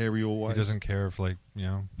 Yeah, like aerial-wise. He doesn't care if play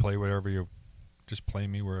whatever you, just play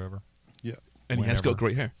me wherever. Yeah. And he has got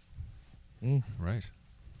great hair. Right.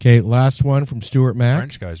 Okay, last one from Stuart Mack.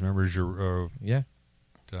 French guys, remember Ginola, yeah.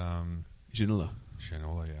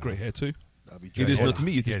 Great hair too. He does not to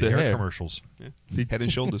me. It is the hair commercials. Yeah. Head and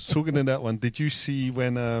shoulders. Talking to that one, did you see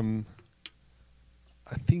when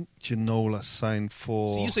I think Ginola signed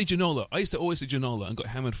for... So you say Ginola. I used to always say Ginola and got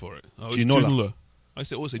hammered for it. Oh, Ginola. I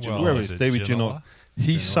used to always say Well, Ginola. Where is David Ginola?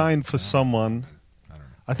 He signed for someone... I don't know.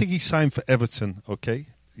 I think he signed for Everton, okay?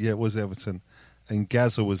 Yeah, it was Everton. and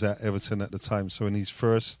Gazza was at Everton at the time. So in his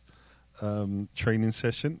first training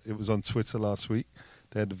session, it was on Twitter last week.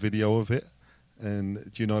 They had a video of it, and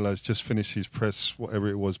Ginola has just finished his press, whatever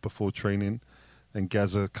it was, before training. And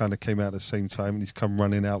Gazza kind of came out at the same time, and he's come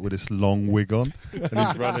running out with this long wig on, and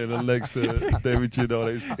he's running the legs to David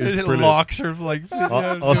Ginola. It's brilliant. Locks are like.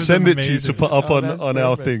 I'll send it to you to put up on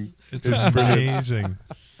our thing. It's amazing.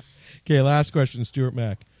 Okay, last question, Stuart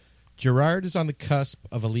Mack. Gerrard is on the cusp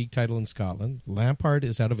of a league title in Scotland. Lampard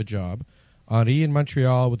is out of a job. Henry in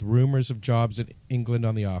Montreal with rumours of jobs in England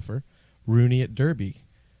on the offer. Rooney at Derby.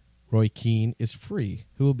 Roy Keane is free.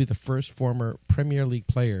 Who will be the first former Premier League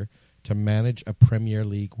player to manage a Premier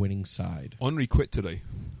League winning side? Henry quit today,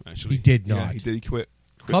 actually. He did not. Yeah, he did. He quit.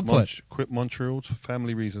 Quit Montreal for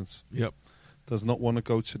family reasons. Yep. Does not want to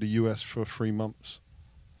go to the US for 3 months.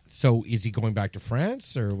 So is he going back to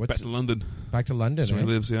France or what's Back to London. Back to London, That's where he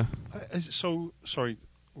lives, yeah. So, sorry,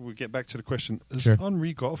 we'll get back to the question. Has Sure.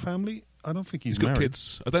 Henry got a family? I don't think He's married. got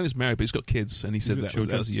kids. I don't think he's married, but he's got kids, and he said got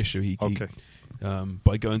that was the issue. He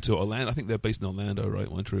by going to Orlando, I think they're based in Orlando,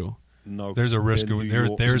 right, Montreal. No, There's a risk. in New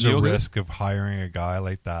York. There's New a York, is it? risk of hiring a guy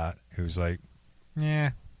like that who's like,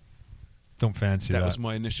 don't fancy that. That was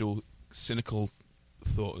my initial cynical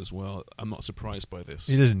thought as well. I'm not surprised by this.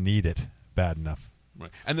 He doesn't need it bad enough. Right.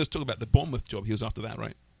 And there's talk about the Bournemouth job. He was after that,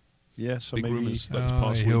 right? Yeah, so Big maybe rumours. That was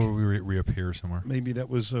past He'll week. reappear somewhere. maybe that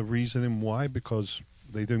was a reasoning why, because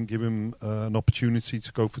they didn't give him an opportunity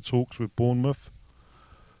to go for talks with Bournemouth.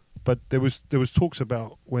 But there was talks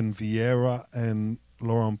about when Vieira and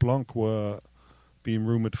Laurent Blanc were being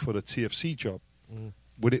rumoured for the TFC job.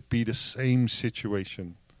 Would it be the same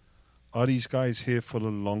situation? Are these guys here for the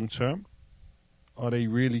long term? Are they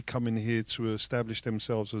really coming here to establish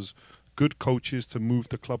themselves as good coaches to move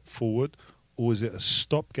the club forward? Or is it a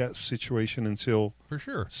stopgap situation until For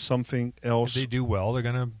sure. something else? If they do well, they're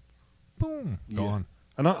going to, boom, go Yeah. on.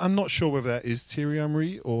 And I'm not sure whether that is Thierry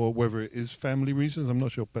Henry or whether it is family reasons. I'm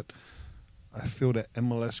not sure. But I feel that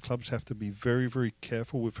MLS clubs have to be very, very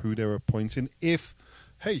careful with who they're appointing. If,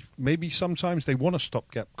 hey, maybe sometimes they want a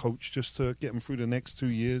stopgap coach just to get them through the next 2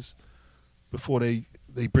 years before they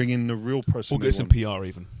bring in the real person. Or they get some want. PR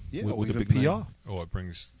even. Yeah, with or a even big PR. name. Oh, it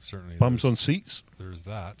brings certainly Bums on seats. There's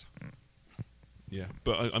that. Yeah,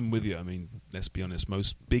 but I'm with you. I mean, let's be honest.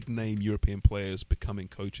 Most big-name European players becoming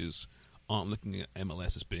coaches aren't looking at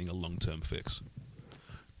MLS as being a long-term fix.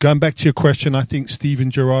 Going back to your question, I think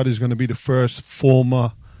Steven Gerrard is going to be the first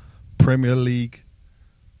former Premier League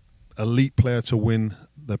elite player to win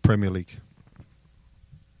the Premier League.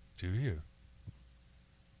 Do you?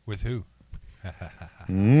 With who?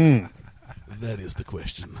 That is the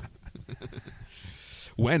question.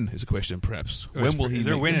 When is a question, perhaps? When will he?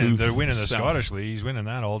 They're make winning. The move They're winning the south? Scottish League. He's winning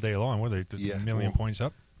that all day long. What are they? Yeah. A million points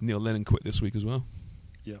up. Neil Lennon quit this week as well.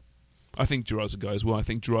 Yeah. I think Gerrard's a guy as well. I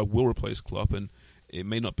think Gerrard will replace Klopp, and it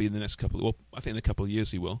may not be in the next couple. Well, I think in a couple of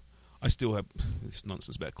years he will. I still have this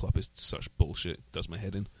nonsense about Klopp. It's such bullshit. It does my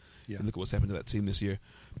head in. Yeah. Look at what's happened to that team this year.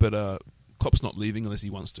 But Klopp's not leaving unless he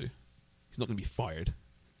wants to. He's not going to be fired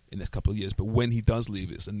in the next couple of years. But when he does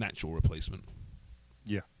leave, it's a natural replacement.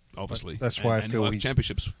 Yeah. Obviously. That's why I and feel he'll have he's-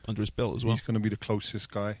 championships under his belt as well. He's going to be the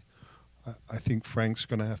closest guy. I think Frank's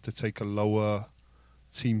going to have to take a lower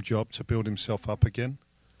team job to build himself up again.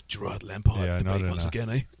 Gerrard Lampard Yeah, debate not once again,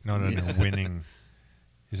 eh? Not in a winning.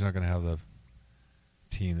 He's not going to have the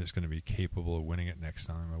team that's going to be capable of winning it next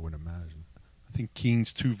time. I wouldn't imagine. I think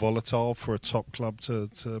Keane's too volatile for a top club to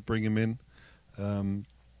bring him in.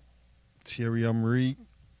 Thierry Henry,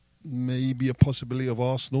 maybe a possibility of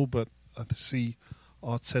Arsenal, but I see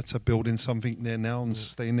Arteta building something there now and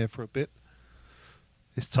staying there for a bit.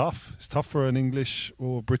 It's tough. It's tough for an English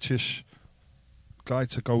or British guy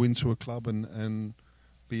to go into a club and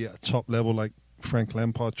be at a top level like Frank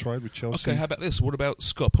Lampard tried with Chelsea. Okay, how about this? What about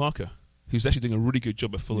Scott Parker, who's actually doing a really good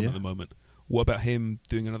job at Fulham at the moment? What about him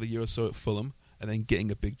doing another year or so at Fulham and then getting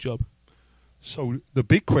a big job? So the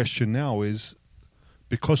big question now is,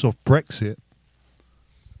 because of Brexit,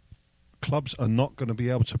 clubs are not going to be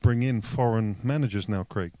able to bring in foreign managers now,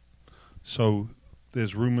 Craig. So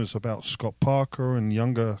there's rumours about Scott Parker and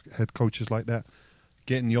younger head coaches like that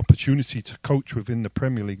getting the opportunity to coach within the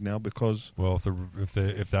Premier League now because... Well,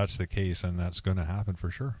 if that's the case, then that's going to happen for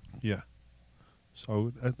sure. Yeah.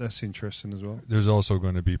 So that's interesting as well. There's also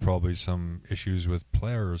going to be probably some issues with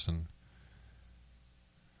players and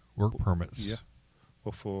work permits. Yeah.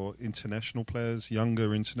 Well, for international players,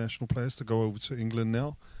 younger international players to go over to England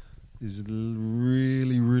now is a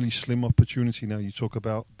really, really slim opportunity now. You talk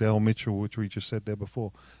about Dale Mitchell, which we just said there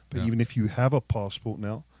before. But even if you have a passport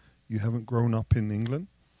now, you haven't grown up in England,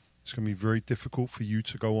 it's going to be very difficult for you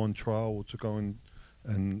to go on trial or to go and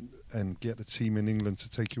and get a team in England to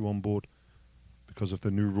take you on board because of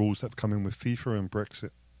the new rules that have come in with FIFA and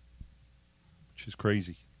Brexit, which is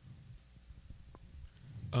crazy.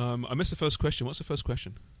 I missed the first question. What's the first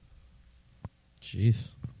question?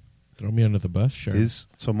 Jeez. Throw me under the bus, sure. Is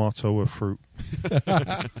tomato a fruit?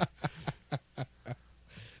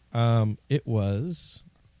 It was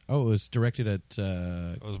directed at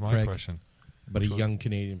That was my Craig, question. but a young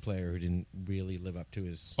Canadian player who didn't really live up to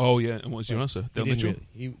his... Oh, yeah. And what's your answer? Del Mitchell?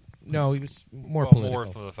 He was more Well, political. more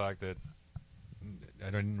for the fact that I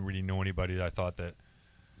didn't really know anybody that I thought that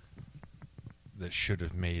should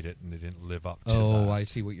have made it, and they didn't live up to that. Oh, I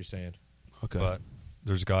see what you're saying. Okay. But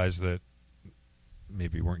there's guys that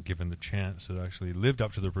maybe weren't given the chance that actually lived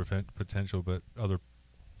up to their potential, but other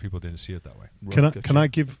people didn't see it that way. Right,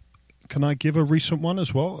 Can I give a recent one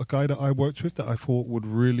as well? A guy that I worked with that I thought would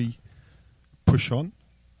really push on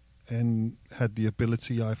and had the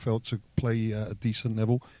ability, I felt, to play at a decent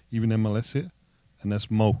level, even MLS here, and that's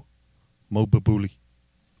Mo Babuli.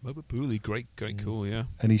 Mo Babuli, great, cool, yeah.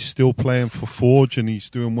 And he's still playing for Forge, and he's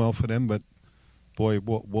doing well for them. But boy,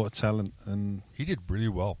 what a talent! And He did really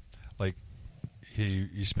well. Like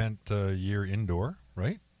he spent a year indoor,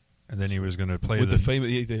 right? And then he was going to play With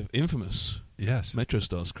the infamous Yes, Metro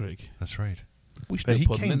Stars, Craig. that's right. We should but do he a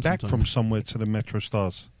pod came then back sometime. from somewhere to the Metro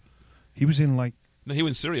Stars. He was in like No, he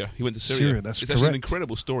went to Syria. He went to Syria. Syria, that's it's actually an correct.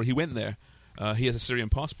 incredible story. He went there. He has a Syrian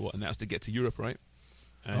passport, and that's to get to Europe, right?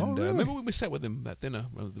 And really? remember when we sat with him at dinner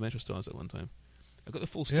with the Metro Stars at one time? I've got the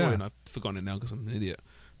full story, Yeah. and I've forgotten it now because I'm an idiot.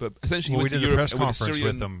 But essentially, Well, he we went to did a Europe press and with a conference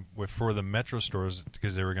Syrian... with them for the Metro Stores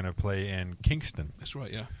because they were going to play in Kingston. That's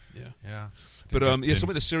right, yeah. Yeah, But so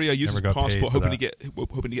went to Syria, used his never got paid passport, for hoping that.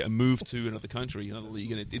 to get a move to another country, another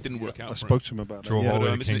league, and it didn't work out I for spoke him. to him about that. Drove all the way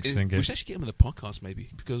to we Kingston. should actually get him on the podcast, maybe,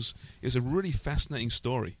 because it's a really fascinating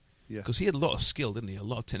story. Yeah. Because he had a lot of skill, didn't he? A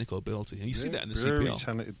lot of technical ability. And you see that in the very CPL.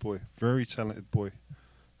 talented boy. Very talented boy.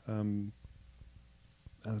 And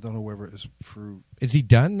I don't know whether it is through. Is he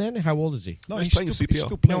done then? How old is he? No, He's playing still, CPL. He's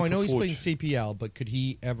still playing No, I for know he's Forge. playing CPL, but could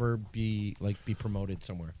he ever be promoted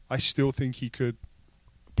somewhere? I still think he could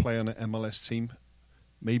play on an MLS team.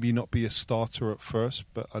 Maybe not be a starter at first,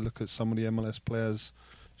 but I look at some of the MLS players,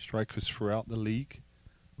 strikers throughout the league,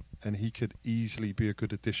 and he could easily be a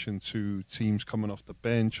good addition to teams coming off the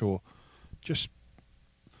bench, or just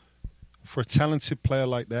for a talented player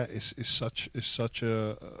like that, it's such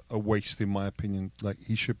a waste in my opinion. Like,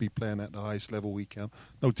 he should be playing at the highest level we can.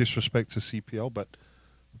 No disrespect to CPL, but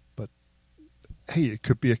hey, it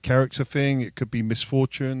could be a character thing, it could be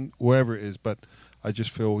misfortune, wherever it is. But I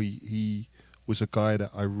just feel he was a guy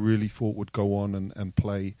that I really thought would go on and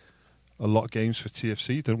play a lot of games for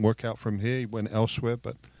TFC. Didn't work out from here. He went elsewhere,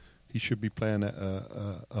 but he should be playing at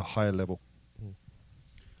a higher level.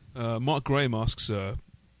 Mark Graham asks,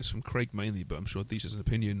 it's from Craig mainly, but I'm sure this is an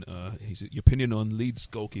opinion. Your opinion on Leeds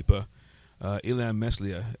goalkeeper Ilhan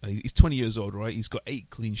Meslier. He's 20 years old, right? He's got 8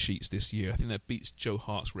 clean sheets this year. I think that beats Joe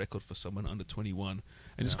Hart's record for someone under 21.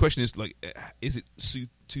 And his question is, like, is it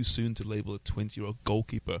too soon to label a 20-year-old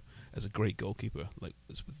goalkeeper as a great goalkeeper? Like,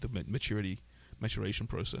 with the maturation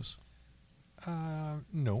process.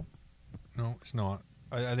 No, it's not.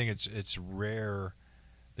 I think it's rare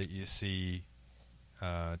that you see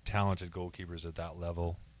talented goalkeepers at that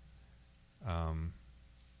level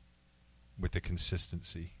with the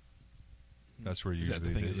consistency. That's where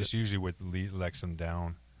it's usually what lets them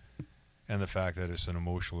down, and the fact that it's an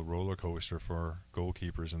emotional roller coaster for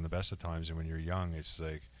goalkeepers. In the best of times, and when you're young, it's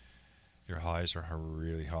like your highs are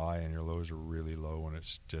really high and your lows are really low, and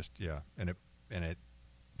it's just and it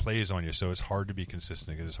plays on you. So it's hard to be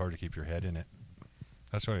consistent because it's hard to keep your head in it.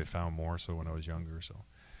 That's what I found more so when I was younger. So,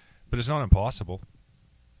 but it's not impossible.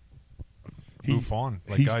 Buffon,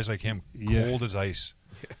 guys like him, cold as ice.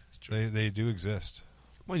 Yeah, they do exist.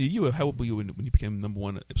 Mind you, how old were you when you became number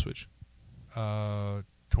one at Ipswich? 20.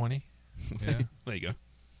 Yeah. There you go.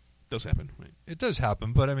 Does happen, right? It does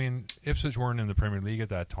happen, but I mean, Ipswich weren't in the Premier League at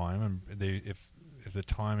that time, and if the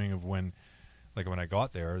timing of when I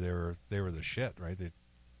got there, they were the shit, right? A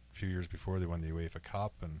few years before they won the UEFA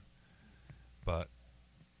Cup, but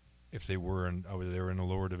if they were they were in the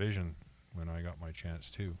lower division when I got my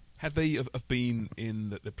chance too. Had they have been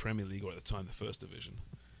in the Premier League or at the time the First Division,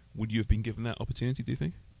 would you have been given that opportunity, do you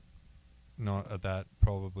think? Not at that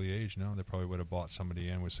probably age, no. They probably would have bought somebody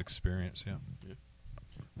in with experience, yeah.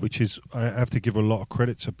 Which is, I have to give a lot of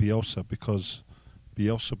credit to Bielsa, because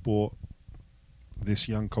Bielsa bought this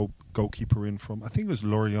young goalkeeper in from, I think it was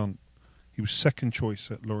Lorient. He was second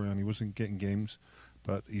choice at Lorient. He wasn't getting games,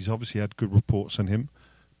 but he's obviously had good reports on him.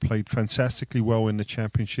 Played fantastically well in the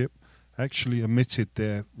Championship. Actually omitted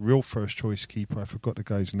their real first choice keeper. I forgot the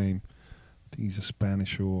guy's name. I think he's a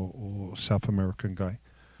Spanish or South American guy.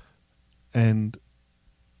 And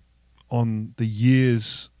on the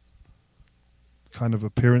years kind of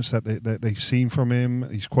appearance that they've seen from him,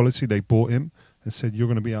 his quality, they bought him and said, you're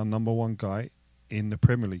going to be our number one guy in the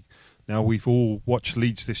Premier League. Now, we've all watched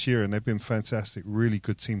Leeds this year, and they've been fantastic. Really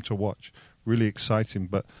good team to watch. Really exciting.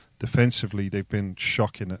 But defensively, they've been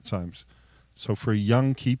shocking at times. So for a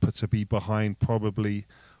young keeper to be behind probably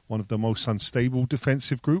one of the most unstable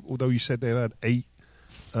defensive group, although you said they've had 8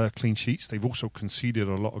 clean sheets, they've also conceded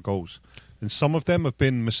a lot of goals. And some of them have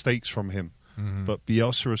been mistakes from him. Mm-hmm. But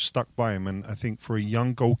Bielsa has stuck by him. And I think for a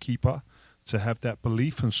young goalkeeper to have that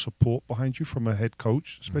belief and support behind you from a head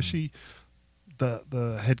coach, especially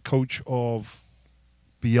the head coach of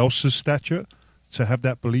Bielsa's stature, to have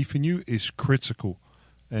that belief in you is critical.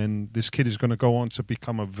 And this kid is going to go on to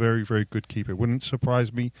become a very, very good keeper. It wouldn't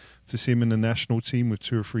surprise me to see him in the national team with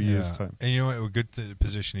 2 or 3 years' time. And you know what? A good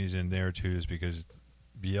position he's in there, too, is because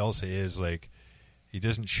Bielsa is like, he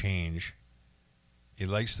doesn't change. He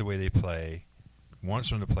likes the way they play, wants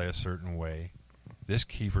them to play a certain way. This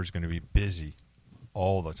keeper is going to be busy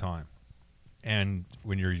all the time. And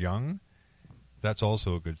when you're young, that's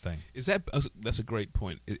also a good thing. That's a great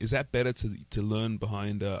point. Is that better to learn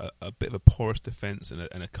behind a bit of a porous defense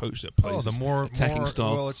and a coach that plays attacking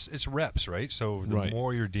style? Well, it's reps, right? So the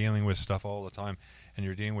more you're dealing with stuff all the time, and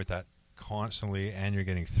you're dealing with that constantly, and you're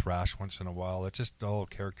getting thrashed once in a while, it's just all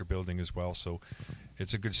character building as well. So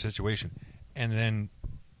it's a good situation. And then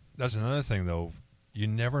that's another thing, though. You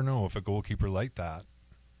never know if a goalkeeper like that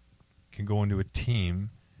can go into a team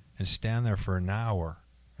and stand there for an hour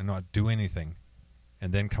and not do anything,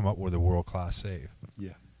 and then come up with a world-class save.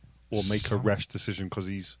 Yeah. Or make a rash decision because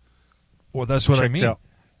he's that's what I mean. Out.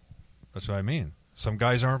 That's what I mean. Some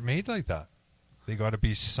guys aren't made like that. They got to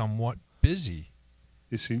be somewhat busy.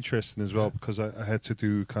 It's interesting as well because I had to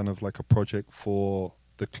do kind of like a project for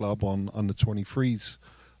the club on under-23s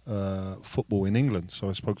football in England. So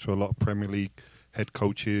I spoke to a lot of Premier League head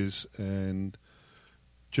coaches and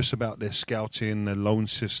just about their scouting, their loan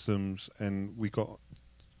systems, and we got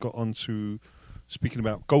onto speaking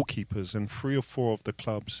about goalkeepers, and 3 or 4 of the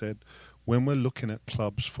clubs said, when we're looking at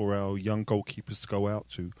clubs for our young goalkeepers to go out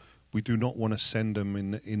to, we do not want to send them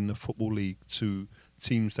in the Football League to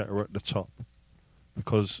teams that are at the top.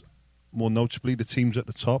 Because, more notably, the teams at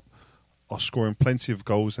the top are scoring plenty of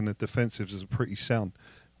goals and the defensives are pretty sound.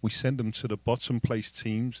 We send them to the bottom place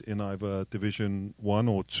teams in either Division 1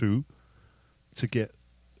 or 2 to get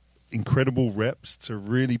incredible reps, to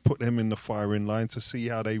really put them in the firing line, to see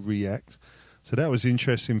how they react. So that was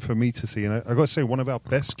interesting for me to see. And I got to say, one of our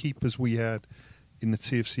best keepers we had in the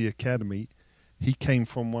TFC Academy, he came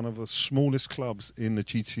from one of the smallest clubs in the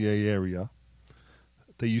GTA area.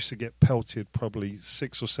 They used to get pelted probably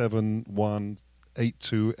 6 or 7-1,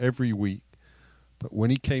 8-2 every week. But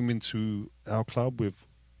when he came into our club with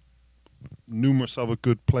numerous other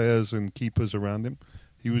good players and keepers around him,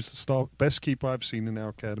 he was the best keeper I've seen in our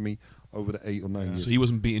academy over the 8 or 9 years. So he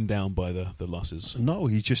wasn't beaten down by the losses? No,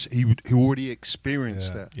 he already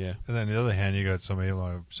experienced that. Yeah. And then on the other hand, you got somebody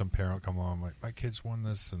like some parent come along like, my kids won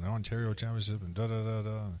this in the Ontario Championship and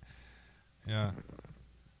da-da-da-da. Yeah.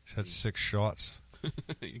 He's had 6 shots.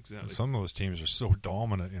 Exactly. Some of those teams are so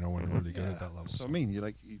dominant, when they're really good at that level. So I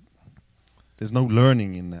mean, there's no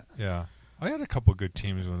learning in that. Yeah. I had a couple of good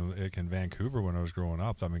teams in Vancouver when I was growing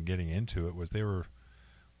up. I mean, getting into it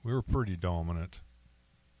we were pretty dominant.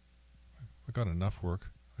 We got enough work,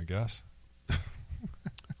 I guess.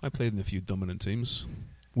 I played in a few dominant teams.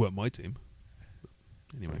 Weren't my team.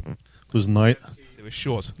 Anyway, It was night. they were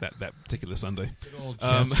short that particular Sunday. Good old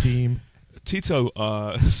chess team. Tito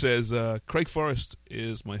says, Craig Forrest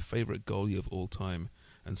is my favourite goalie of all time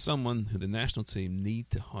and someone who the national team need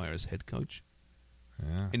to hire as head coach.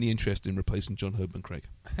 Yeah. Any interest in replacing John Herdman, Craig?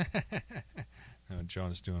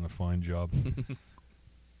 John's doing a fine job.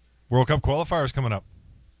 World Cup qualifiers coming up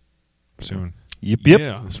soon. Yep.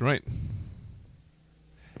 Yeah, that's right.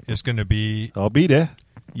 It's going to be... I'll be there.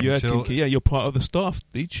 You're part of the staff,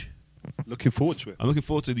 Deej. Looking forward to it. I'm looking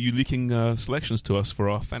forward to you leaking selections to us for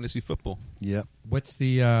our fantasy football. Yeah. What's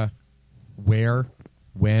the where,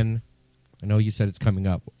 when? I know you said it's coming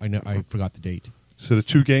up. I forgot the date. So the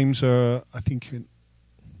 2 games are, I think,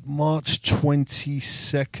 March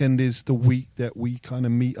 22nd is the week that we kind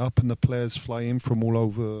of meet up and the players fly in from all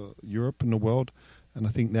over Europe and the world. And I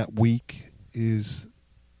think that week is,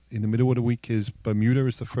 in the middle of the week is Bermuda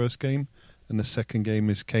is the first game, and the second game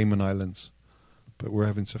is Cayman Islands. But we're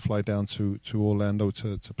having to fly down to Orlando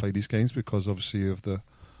to play these games because obviously of the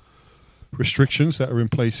restrictions that are in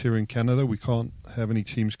place here in Canada. We can't have any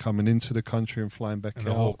teams coming into the country and flying back And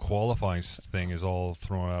out. the whole qualifying thing is all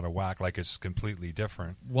thrown out of whack, like it's completely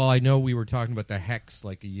different. Well, I know we were talking about the hex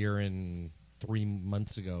like a year and 3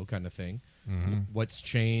 months ago, kind of thing. Mm-hmm. What's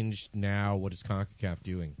changed now? What is CONCACAF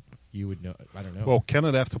doing? You would know. I don't know. Well,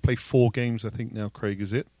 Canada have to play 4 games, I think now, Craig,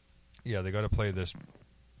 is it? Yeah, they got to play this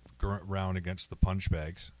round against the punch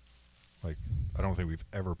bags. Like, I don't think we've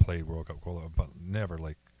ever played World Cup qualifying, but never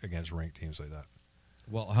like against ranked teams like that.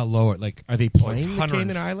 Well, how low? Like, are they playing like the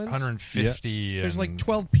Cayman Islands? 150. Yeah. There's like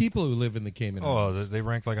 12 people who live in the Cayman Islands. Oh, they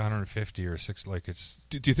rank like 150 or 6. Like it's.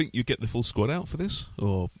 Do you think you get the full squad out for this?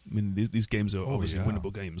 Or, I mean, these games are obviously yeah.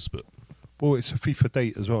 winnable games, but... Well, it's a FIFA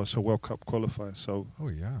date as well. It's a World Cup qualifier. So Oh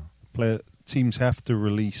yeah. teams have to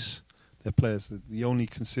release their players. The only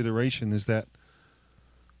consideration is that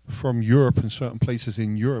from Europe and certain places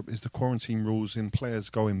in Europe is the quarantine rules in players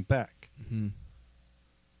going back. Mm-hmm.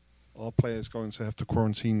 Are players going to have to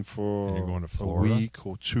quarantine And for you're going to a Florida? week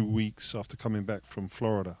or 2 weeks after coming back from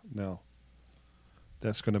Florida? Now,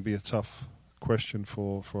 that's going to be a tough question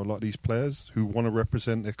for a lot of these players who want to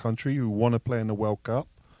represent their country, who want to play in the World Cup,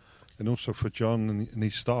 and also for John and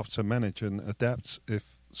his staff to manage and adapt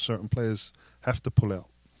if certain players have to pull out.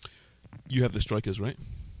 You have the strikers, right?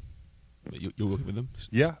 You're working with them?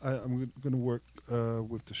 Yeah, I'm going to work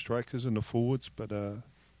with the strikers and the forwards, but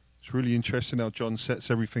it's really interesting how John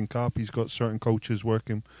sets everything up. He's got certain coaches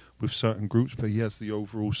working with certain groups, but he has the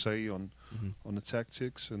overall say on the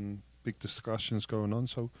tactics and big discussions going on.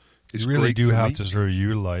 So it's You really great do for have me. to sort of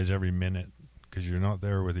utilize every minute because you're not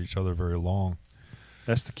there with each other very long.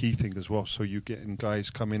 That's the key thing as well. So you're getting guys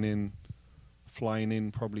coming in, flying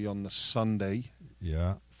in probably on the Sunday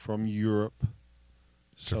Yeah. from Europe.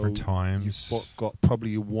 Different so times. You've got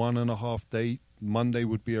probably a 1.5 day. Monday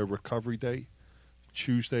would be a recovery day.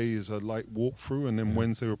 Tuesday is a light walkthrough, and then Yeah.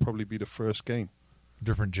 Wednesday will probably be the first game.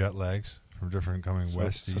 Different jet lags from different coming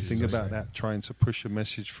west. So east, think west. about that, trying to push a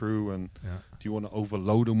message through, and Yeah. do you want to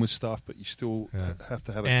overload them with stuff, but you still Yeah. have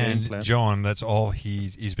to have a game And plan. John, that's all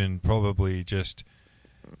he's been probably just.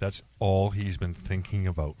 That's all he's been thinking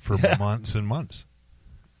about for months and months.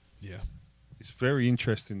 Yeah. It's very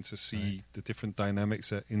interesting to see the different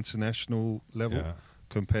dynamics at international level Yeah.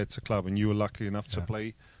 compared to club, and you were lucky enough to Yeah.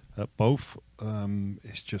 play at both.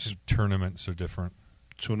 It's just Tournaments are different.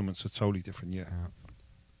 tournaments are totally different, yeah.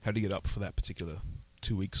 How do you get up for that particular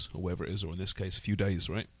 2 weeks or whatever it is, or in this case, a few days,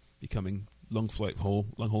 right? Becoming long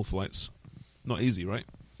haul flights. Not easy, right?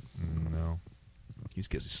 No. He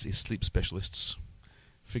gets his sleep specialists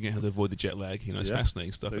figuring out how to avoid the jet lag. You know, it's Yeah.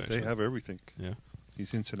 fascinating stuff, They actually. have everything. Yeah.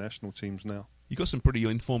 These international teams now. You got some pretty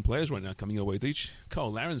informed players right now coming your way, Deech.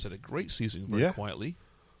 Carl Laren's had a great season very Yeah. quietly,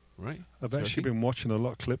 right? I've Turkey. actually been watching a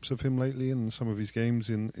lot of clips of him lately and some of his games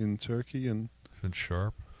in Turkey, and Been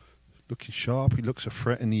sharp. looking sharp. He looks a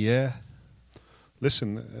threat in the air.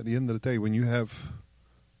 Listen, at the end of the day, when you have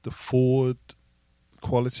the forward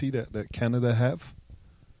quality that Canada have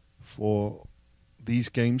for these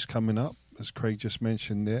games coming up, as Craig just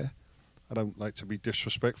mentioned there, I don't like to be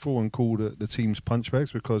disrespectful and call the teams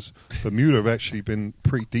punchbags, because Bermuda have actually been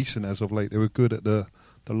pretty decent as of late. They were good at the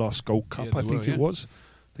last Gold Cup, Yeah, they I think were, yeah. it was.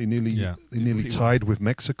 They nearly Yeah. nearly Pretty tied with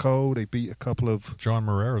Mexico. They beat a couple of... John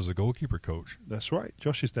Moreira's the goalkeeper coach. That's right,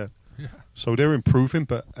 Josh's dad. Yeah. So they're improving,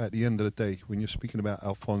 but at the end of the day, when you're speaking about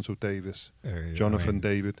Alphonso Davis, Jonathan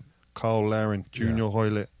David, Carl Laren, Junior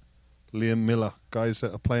Hoylett, Liam Miller, guys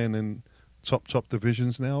that are playing in top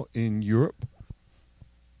divisions now in Europe.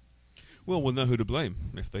 Well, we'll know who to blame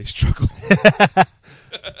if they struggle.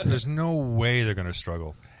 There's no way they're going to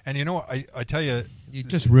struggle. And you know what? I tell you, You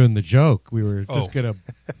just ruined the joke. We were just going to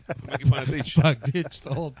Making fun of Deech. bug ditch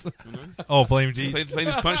the whole thing. blame Deeds. Playing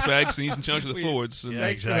his punch bags, and he's in charge of the forwards. And Yeah,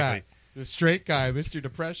 Thanks for exactly. that. The straight guy, Mr.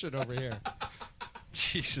 Depression over here.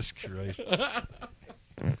 Jesus Christ.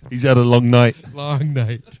 He's had a long night. Long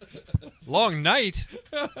night. Long night.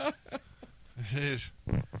 Jeez.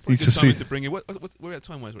 Needs to Good see. timing to bring in. We're at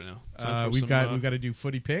time wise right now. Time for We've some, got to do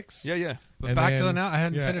footy picks. Yeah. But And back to then- the now. I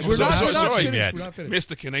hadn't yeah. finished. We're with not- the- we're not sorry, finished. yet. We're not finished.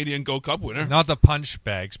 Mr. Canadian Gold Cup winner. Not the punch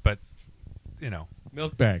bags, but you know.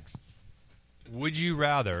 Milk bags. Would you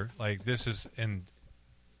rather,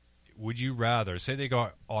 would you rather, say they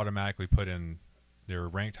got automatically put in, they were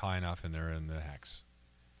ranked high enough and they're in the hex,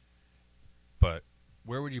 but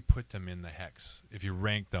where would you put them in the hex? If you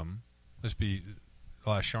rank them, let's be,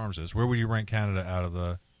 Sharms is, where would you rank Canada out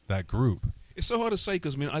of that group? It's so hard to say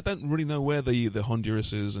because I don't really know where the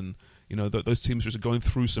Honduras is, and those teams are going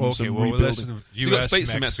through some rebuilding. listen, So you got US,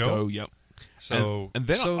 states in Mexico. Mexico, yep. So, and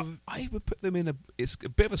then so I would put them in it's a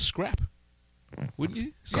bit of a scrap, wouldn't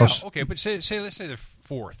you? yeah, okay, but say let's say they're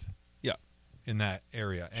fourth. Yeah. in that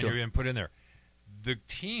area, and Sure. you're being put in there. The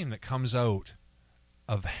team that comes out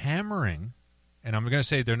of hammering, and I'm going to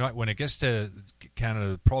say they're not, when it gets to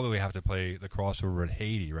Canada, probably have to play the crossover at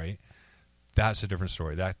Haiti, right? That's a different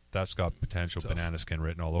story. That's got potential banana skin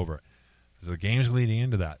written all over it. The game's leading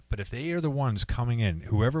into that. But if they are the ones coming in,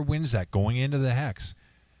 whoever wins that going into the Hex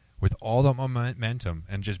with all that momentum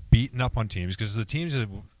and just beating up on teams, because the teams that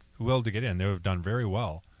will to get in, they have done very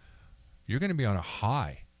well, you're going to be on a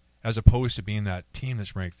high, as opposed to being that team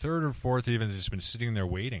that's ranked third or fourth, even just been sitting there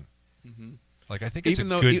waiting. Mm-hmm. Like, I think it's a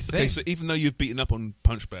good thing. Okay, so even though you've beaten up on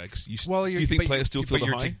punch bags, do you think players still feel the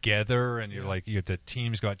high? You're together, and you're like, the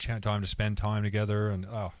team's got time to spend time together, and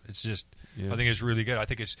it's just, I think it's really good. I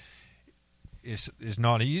think it's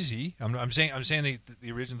not easy. I'm saying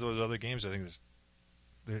the origin of those other games, I think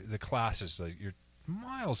the class is like, you're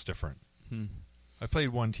miles different. I played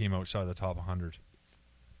one team outside the top 100.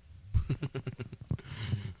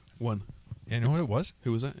 One. Yeah, you know who it was?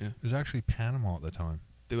 Who was that? Yeah, it was actually Panama at the time.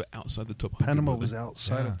 They were outside the top 100. Panama was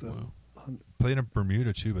outside of the... Wow. Played in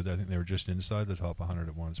Bermuda, too, but I think they were just inside the top 100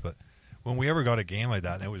 at once. But when we ever got a game like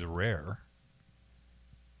that, and it was rare,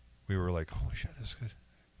 we were like, holy shit, that's good.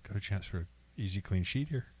 Got a chance for an easy, clean sheet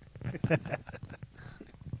here. That's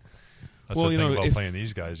the thing about playing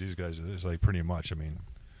these guys. These guys, it's like pretty much, I mean,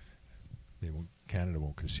 Canada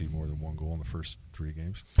won't concede more than one goal in the first 3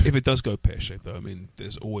 games. If it does go pear-shaped, though, I mean,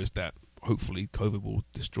 there's always that. Hopefully, COVID will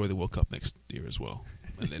destroy the World Cup next year as well,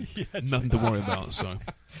 and then nothing to worry about. So,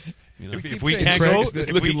 if we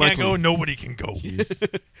can't go, nobody can go.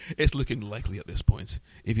 It's looking likely at this point.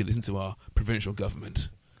 If you listen to our provincial government,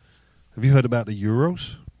 have you heard about the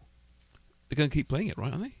Euros? They're going to keep playing it,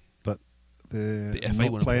 right? Aren't they? But they're the FA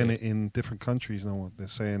not playing it in different countries. No, they're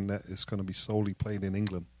saying that it's going to be solely played in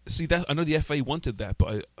England. See, that I know the FA wanted that,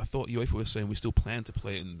 but I thought UEFA was saying we still plan to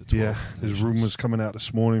play it in the 12. Yeah, there's rumours coming out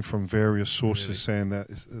this morning from various sources saying that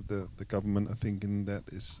the government are thinking that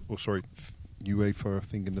UEFA are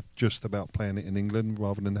thinking of just about playing it in England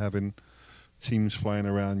rather than having teams flying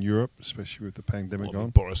around Europe, especially with the pandemic on.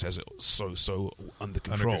 Boris has it so under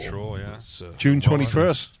control. Under control, yeah. June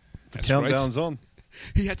 21st, the That's countdown's right. on.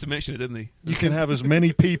 He had to mention it, didn't he? You can have as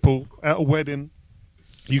many people at a wedding.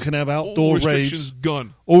 You can have outdoor all restrictions raves.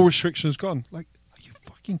 Gone. All restrictions gone. Like, are you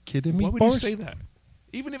fucking kidding me, Why would Boris? you say that?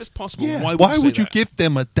 Even if it's possible, Yeah, why would you give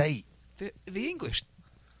them a date? The English,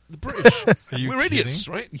 the British, we're kidding? idiots,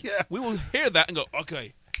 right? Yeah. We will hear that and go,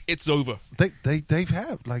 okay, it's over. They've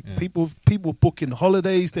people booking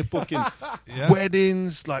holidays, they're booking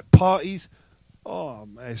weddings, like parties. Oh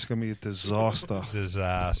man, it's gonna be a disaster.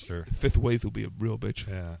 Disaster. The 5th wave will be a real bitch.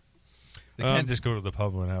 Yeah. They can't just go to the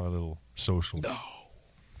pub and have a little social. No.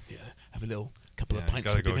 Yeah, have a little couple of pints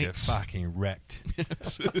gotta with go your get mates. fucking wrecked.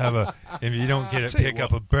 If you don't get Tell you pick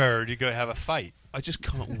up a bird, you gotta have a fight. I just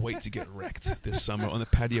can't wait to get wrecked this summer on the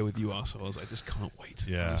patio with you assholes. I just can't wait.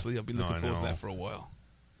 Yeah. Honestly, I've been looking forward to know. that for a while.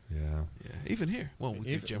 Yeah. Yeah, even here. Well, we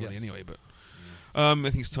do generally yes. anyway, but I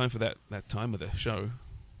think it's time for that time of the show.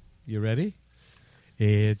 You ready?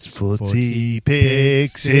 It's Footy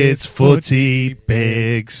Pigs, it's Footy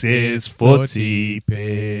Pigs, it's Footy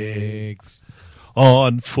Pigs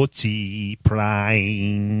on Footy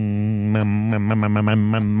Prime.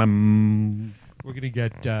 We're going to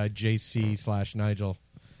get JC/Nigel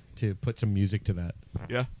to put some music to that.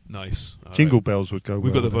 Yeah, nice. All Jingle right. bells would go.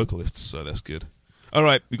 We've well got the with vocalists, so that's good. All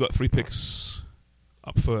right, we've got 3 picks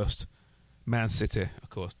up first. Man City, of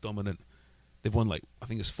course, dominant. They've won, I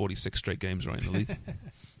think it's 46 straight games right in the league.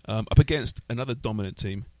 Up against another dominant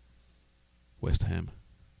team, West Ham.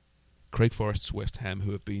 Craig Forrest's West Ham,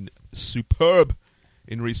 who have been superb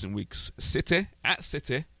in recent weeks. City, at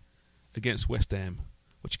City, against West Ham.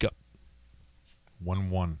 What you got?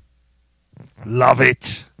 1-1. Love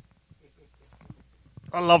it.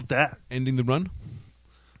 I love that. Ending the run?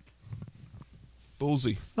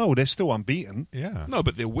 Ballsy. No, they're still unbeaten. Yeah. No,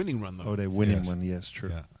 but they're winning run, though. Oh, they're winning Yes. one. Yes,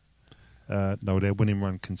 true. Yeah. No, their winning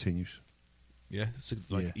run continues. Yeah,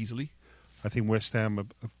 easily. I think West Ham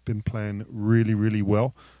have been playing really, really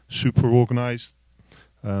well. Super organised.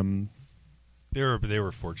 They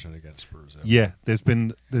were fortunate against Spurs. Yeah, there's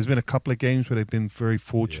been a couple of games where they've been very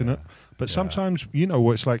fortunate. Yeah. But Yeah. sometimes, you know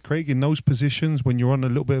what it's like, Craig, in those positions when you're on a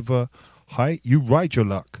little bit of a height, you ride your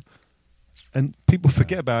luck. And people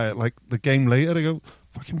forget about it. Like the game later, they go,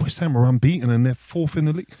 fucking West Ham are unbeaten and they're 4th in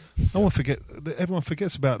the league. Everyone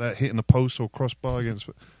forgets about that hitting a post or crossbar against.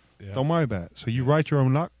 Yeah. Don't worry about it. So you ride your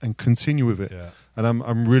own luck and continue with it. Yeah. And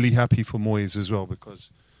I'm really happy for Moyes as well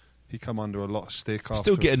because he come under a lot of stick.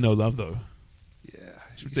 Still getting no love, though. Yeah,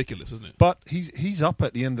 It's ridiculous, isn't it? But he's up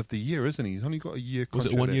at the end of the year, isn't he? He's only got a year Was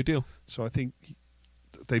contract. it a 1-year deal? So I think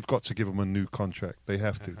they've got to give him a new contract. They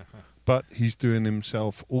have to. But he's doing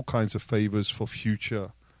himself all kinds of favours for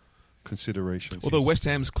future considerations. Although West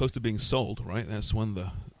Ham's close to being sold, right? That's one of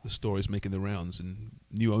the stories making the rounds, and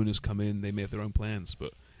new owners come in, they may have their own plans,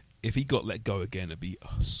 but if he got let go again, it'd be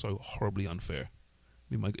so horribly unfair.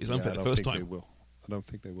 I mean, it's unfair the first time. I don't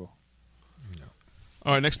think they will. No.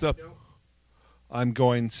 All right, next up. I'm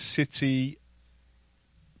going City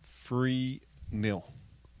 3-0.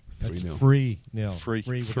 That's 3-0. free nil. Free.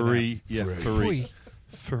 Free with an Free. F. Yeah, Free.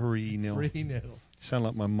 3-0. 3-0. Sound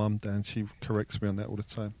like my mum, Dan. She corrects me on that all the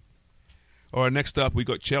time. All right, next up, we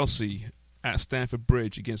got Chelsea at Stamford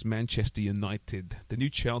Bridge against Manchester United. The new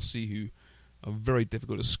Chelsea, who are very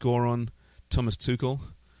difficult to score on. Thomas Tuchel,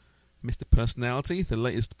 Mr. Personality, the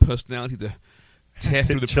latest personality to tear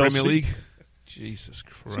through the Premier League. Jesus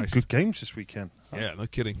Christ. Some good games this weekend. Yeah, no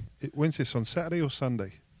kidding. When's this, on Saturday or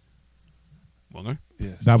Sunday? Well, no.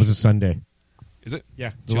 Yeah. That was a Sunday. Is it?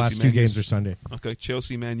 Yeah, the Chelsea, last two Man games U. are Sunday. Okay,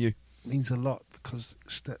 Chelsea, Man U. Means a lot because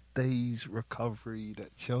it's that day's recovery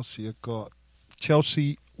that Chelsea have got.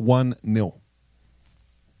 Chelsea 1-0.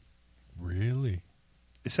 Really?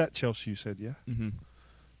 Is that Chelsea you said, yeah? Mm-hmm.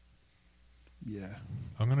 Yeah.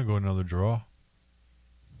 I'm going to go another draw.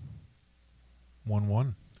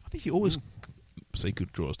 1-1. I think you always say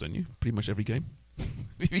good draws, don't you? Pretty much every game.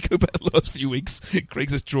 If you go back the last few weeks,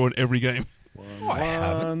 Craig's has drawn every game.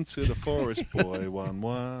 1-1 to the Forrest boy,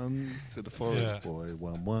 1-1 to the Forrest boy,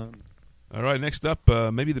 1-1. All right, next up,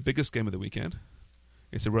 maybe the biggest game of the weekend.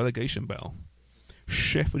 It's a relegation battle.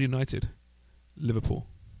 Sheffield United, Liverpool.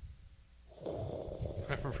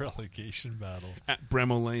 Relegation battle. At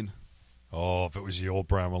Bramall Lane. Oh, if it was the old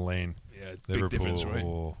Bramall Lane. Yeah, Liverpool, big difference, right?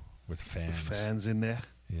 With fans. Fans in there.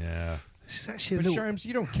 Yeah. This is actually But Sharms,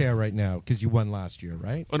 you don't care right now because you won last year,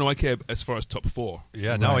 right? Oh no, I care as far as top four.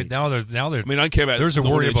 Yeah, Right. now they're. I mean, I care about. There's a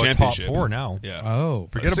not worry winning about a top championship. four now. Yeah. Oh.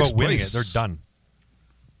 Forget Sixth about winning place. it. They're done.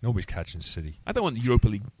 Nobody's catching City. I don't want Europa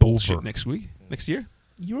League bullshit Over. next year.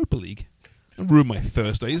 Europa League. Don't ruin my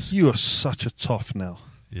Thursdays. You are such a tough now.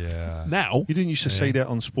 Yeah. Now. You didn't used to say that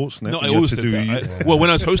on Sportsnet. No, I You always had did to that. Well, when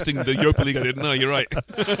I was hosting the Europa League, I didn't know. You're right.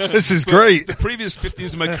 This is But great. The previous 15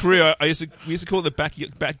 years of my career, we used to call it the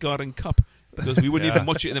back garden cup because we wouldn't even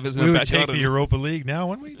watch it if there's no We would back take garden. the Europa League now,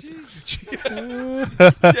 wouldn't we? Jesus.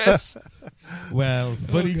 Yes. Well,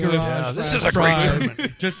 Footy good. Garage Yeah, this is last a great Friday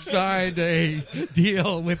tournament. just signed a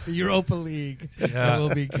deal with the Europa League that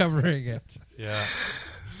will be covering it. Yeah.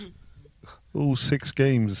 All 6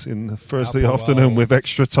 games in the Thursday Wow. afternoon with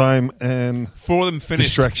extra time and 4 of them finished.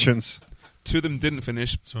 distractions. 2 of them didn't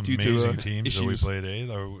finish Some due amazing to teams that we issues. played,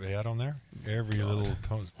 that they had on there. Every little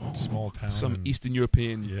small town. Some and- Eastern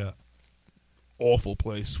European Yeah. awful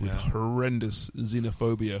place with Yeah. horrendous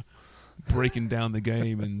xenophobia breaking down the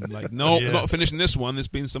game and like, no, Yeah. not finishing this one. There's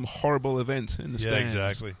been some horrible event in the Yeah, stands.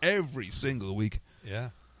 exactly. Every single week. Yeah.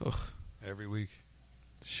 Ugh. Every week.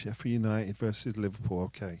 Sheffield United versus Liverpool.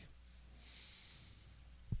 Okay.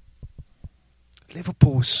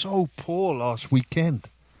 Liverpool was so poor last weekend.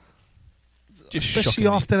 Just Especially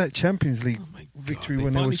shocking. after that Champions League Oh my God, victory they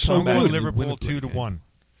when they finally were so come back. good. Win Liverpool a good 2-1.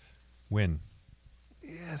 Win.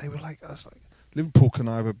 Yeah, they were like, I was like, Liverpool can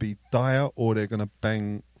either be dire or they're going to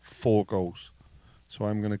bang 4 goals. So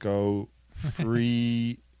I'm going to go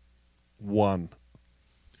 3-1.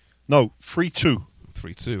 No, 3-2.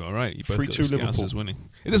 3-2, all right. You both 3-2 got the Scousers Liverpool. winning.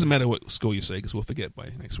 It doesn't matter what score you say because we'll forget by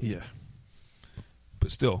next week. Yeah.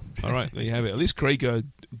 But still, all right, there you have it. At least Craig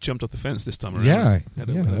jumped off the fence this time around. Yeah, Had that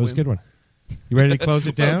a was a win. good one. You ready to close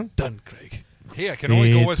it Well down? done, Craig. Hey, I can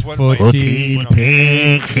only go with It's what Footy my...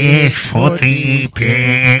 Picks, footy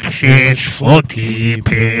picks, footy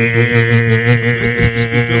picks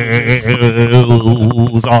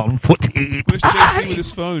on footy. Where's JC with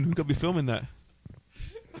his phone? Who could be filming that?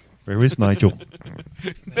 Where is Nigel?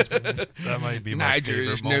 That might be my Nigel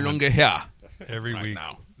favorite is no moment. longer here. Every right week,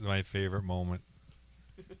 now. my favorite moment.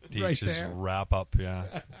 Right Teach's there. wrap up, yeah.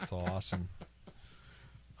 It's awesome.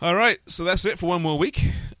 All right, so that's it for one more week.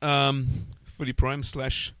 Footy Prime /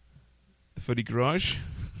 the Footy Garage.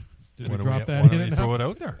 Did we Why don't drop we- that why don't in we enough? throw it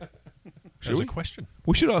out there? Should As we? a question.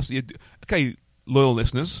 We should ask you. Okay, loyal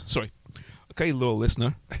listeners. Sorry. Okay, loyal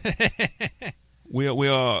listener. we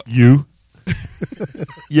are. You.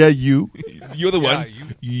 Yeah, you. You're the Yeah, one.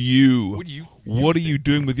 You. What are you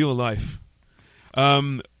doing with your life?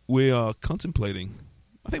 We are contemplating.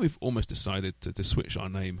 I think we've almost decided to switch our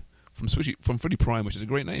name from Footy Prime, which is a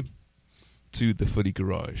great name, to the Footy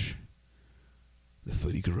Garage. The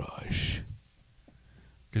Footy Garage.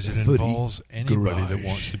 Because it Footy involves anybody that Garage.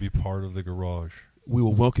 wants to be part of the garage. We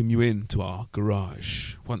will welcome you into our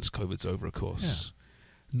garage once COVID's over, of course.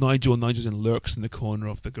 Nigel's and lurks in the corner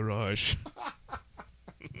of the garage.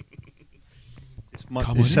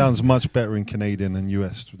 It sounds much better in Canadian and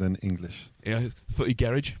US than English. Yeah, footy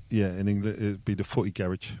garage. Yeah, in English it'd be the footy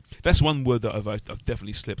garage. That's one word that I've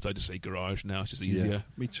definitely slipped. I just say garage now. It's just easier. Yeah,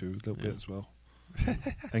 me too, a little bit as well.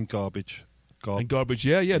 And garbage. And garbage,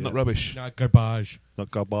 not rubbish. Not garbage.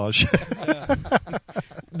 Not garbage.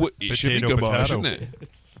 It should be Potato, garbage, potato. shouldn't it?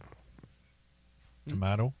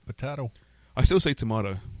 Tomato, potato. I still say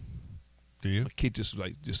tomato. Do you? My kid just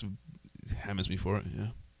hammers me for it.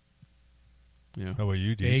 Yeah. How about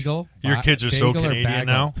you, Deej? Bagel. Your kids are so Bagel or Canadian bagel?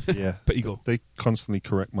 now. Yeah. Bagel. They constantly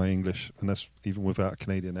correct my English, and that's even without a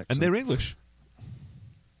Canadian accent. And they're English.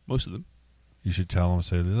 Most of them. You should tell them,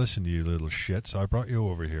 say, listen, you little shits, I brought you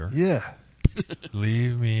over here. Yeah.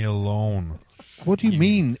 Leave me alone. What do you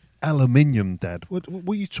mean, aluminium, Dad? What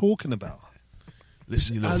are you talking about?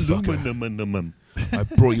 Listen, you little fucker. Aluminum. I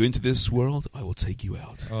brought you into this world. I will take you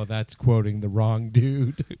out. Oh, that's quoting the wrong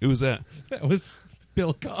dude. Who was that? That was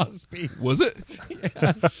Bill Cosby. Was it?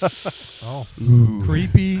 Oh.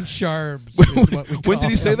 Creepy Sharps. is what we When call did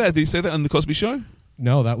he say him. that? Did he say that on the Cosby Show?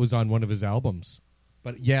 No, that was on one of his albums.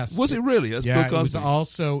 But yes. Was it really? That's yeah, Bill Cosby. it was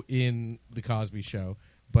also in the Cosby Show,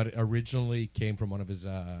 but it originally came from one of his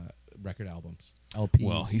record albums. LPs.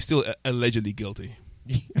 Well, he's still allegedly guilty.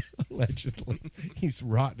 Allegedly. He's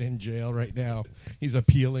rotting in jail right now. He's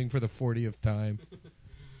appealing for the 40th time.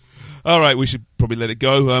 All right, we should probably let it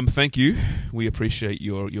go. Thank you. We appreciate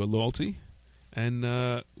your loyalty. And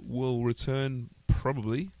we'll return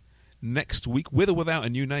probably next week with or without a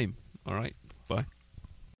new name. All right, bye.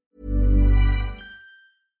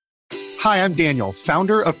 Hi, I'm Daniel,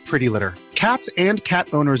 founder of Pretty Litter. Cats and cat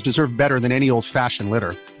owners deserve better than any old-fashioned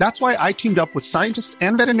litter. That's why I teamed up with scientists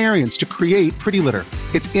and veterinarians to create Pretty Litter.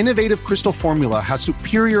 Its innovative crystal formula has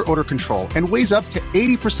superior odor control and weighs up to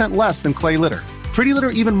 80% less than clay litter. Pretty Litter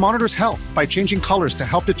even monitors health by changing colors to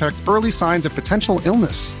help detect early signs of potential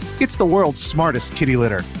illness. It's the world's smartest kitty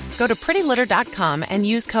litter. Go to prettylitter.com and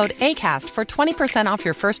use code ACAST for 20% off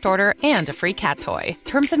your first order and a free cat toy.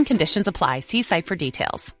 Terms and conditions apply. See site for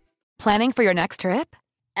details. Planning for your next trip?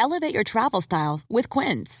 Elevate your travel style with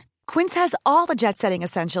Quince. Quince has all the jet-setting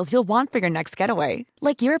essentials you'll want for your next getaway,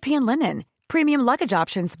 like European linen, premium luggage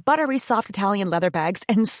options, buttery soft Italian leather bags,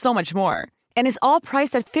 and so much more. And is all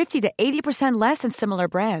priced at 50 to 80% less than similar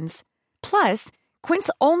brands. Plus, Quince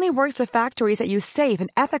only works with factories that use safe and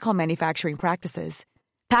ethical manufacturing practices.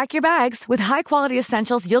 Pack your bags with high-quality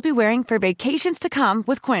essentials you'll be wearing for vacations to come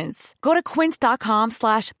with Quince. Go to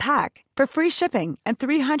quince.com/pack for free shipping and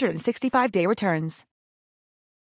 365-day returns.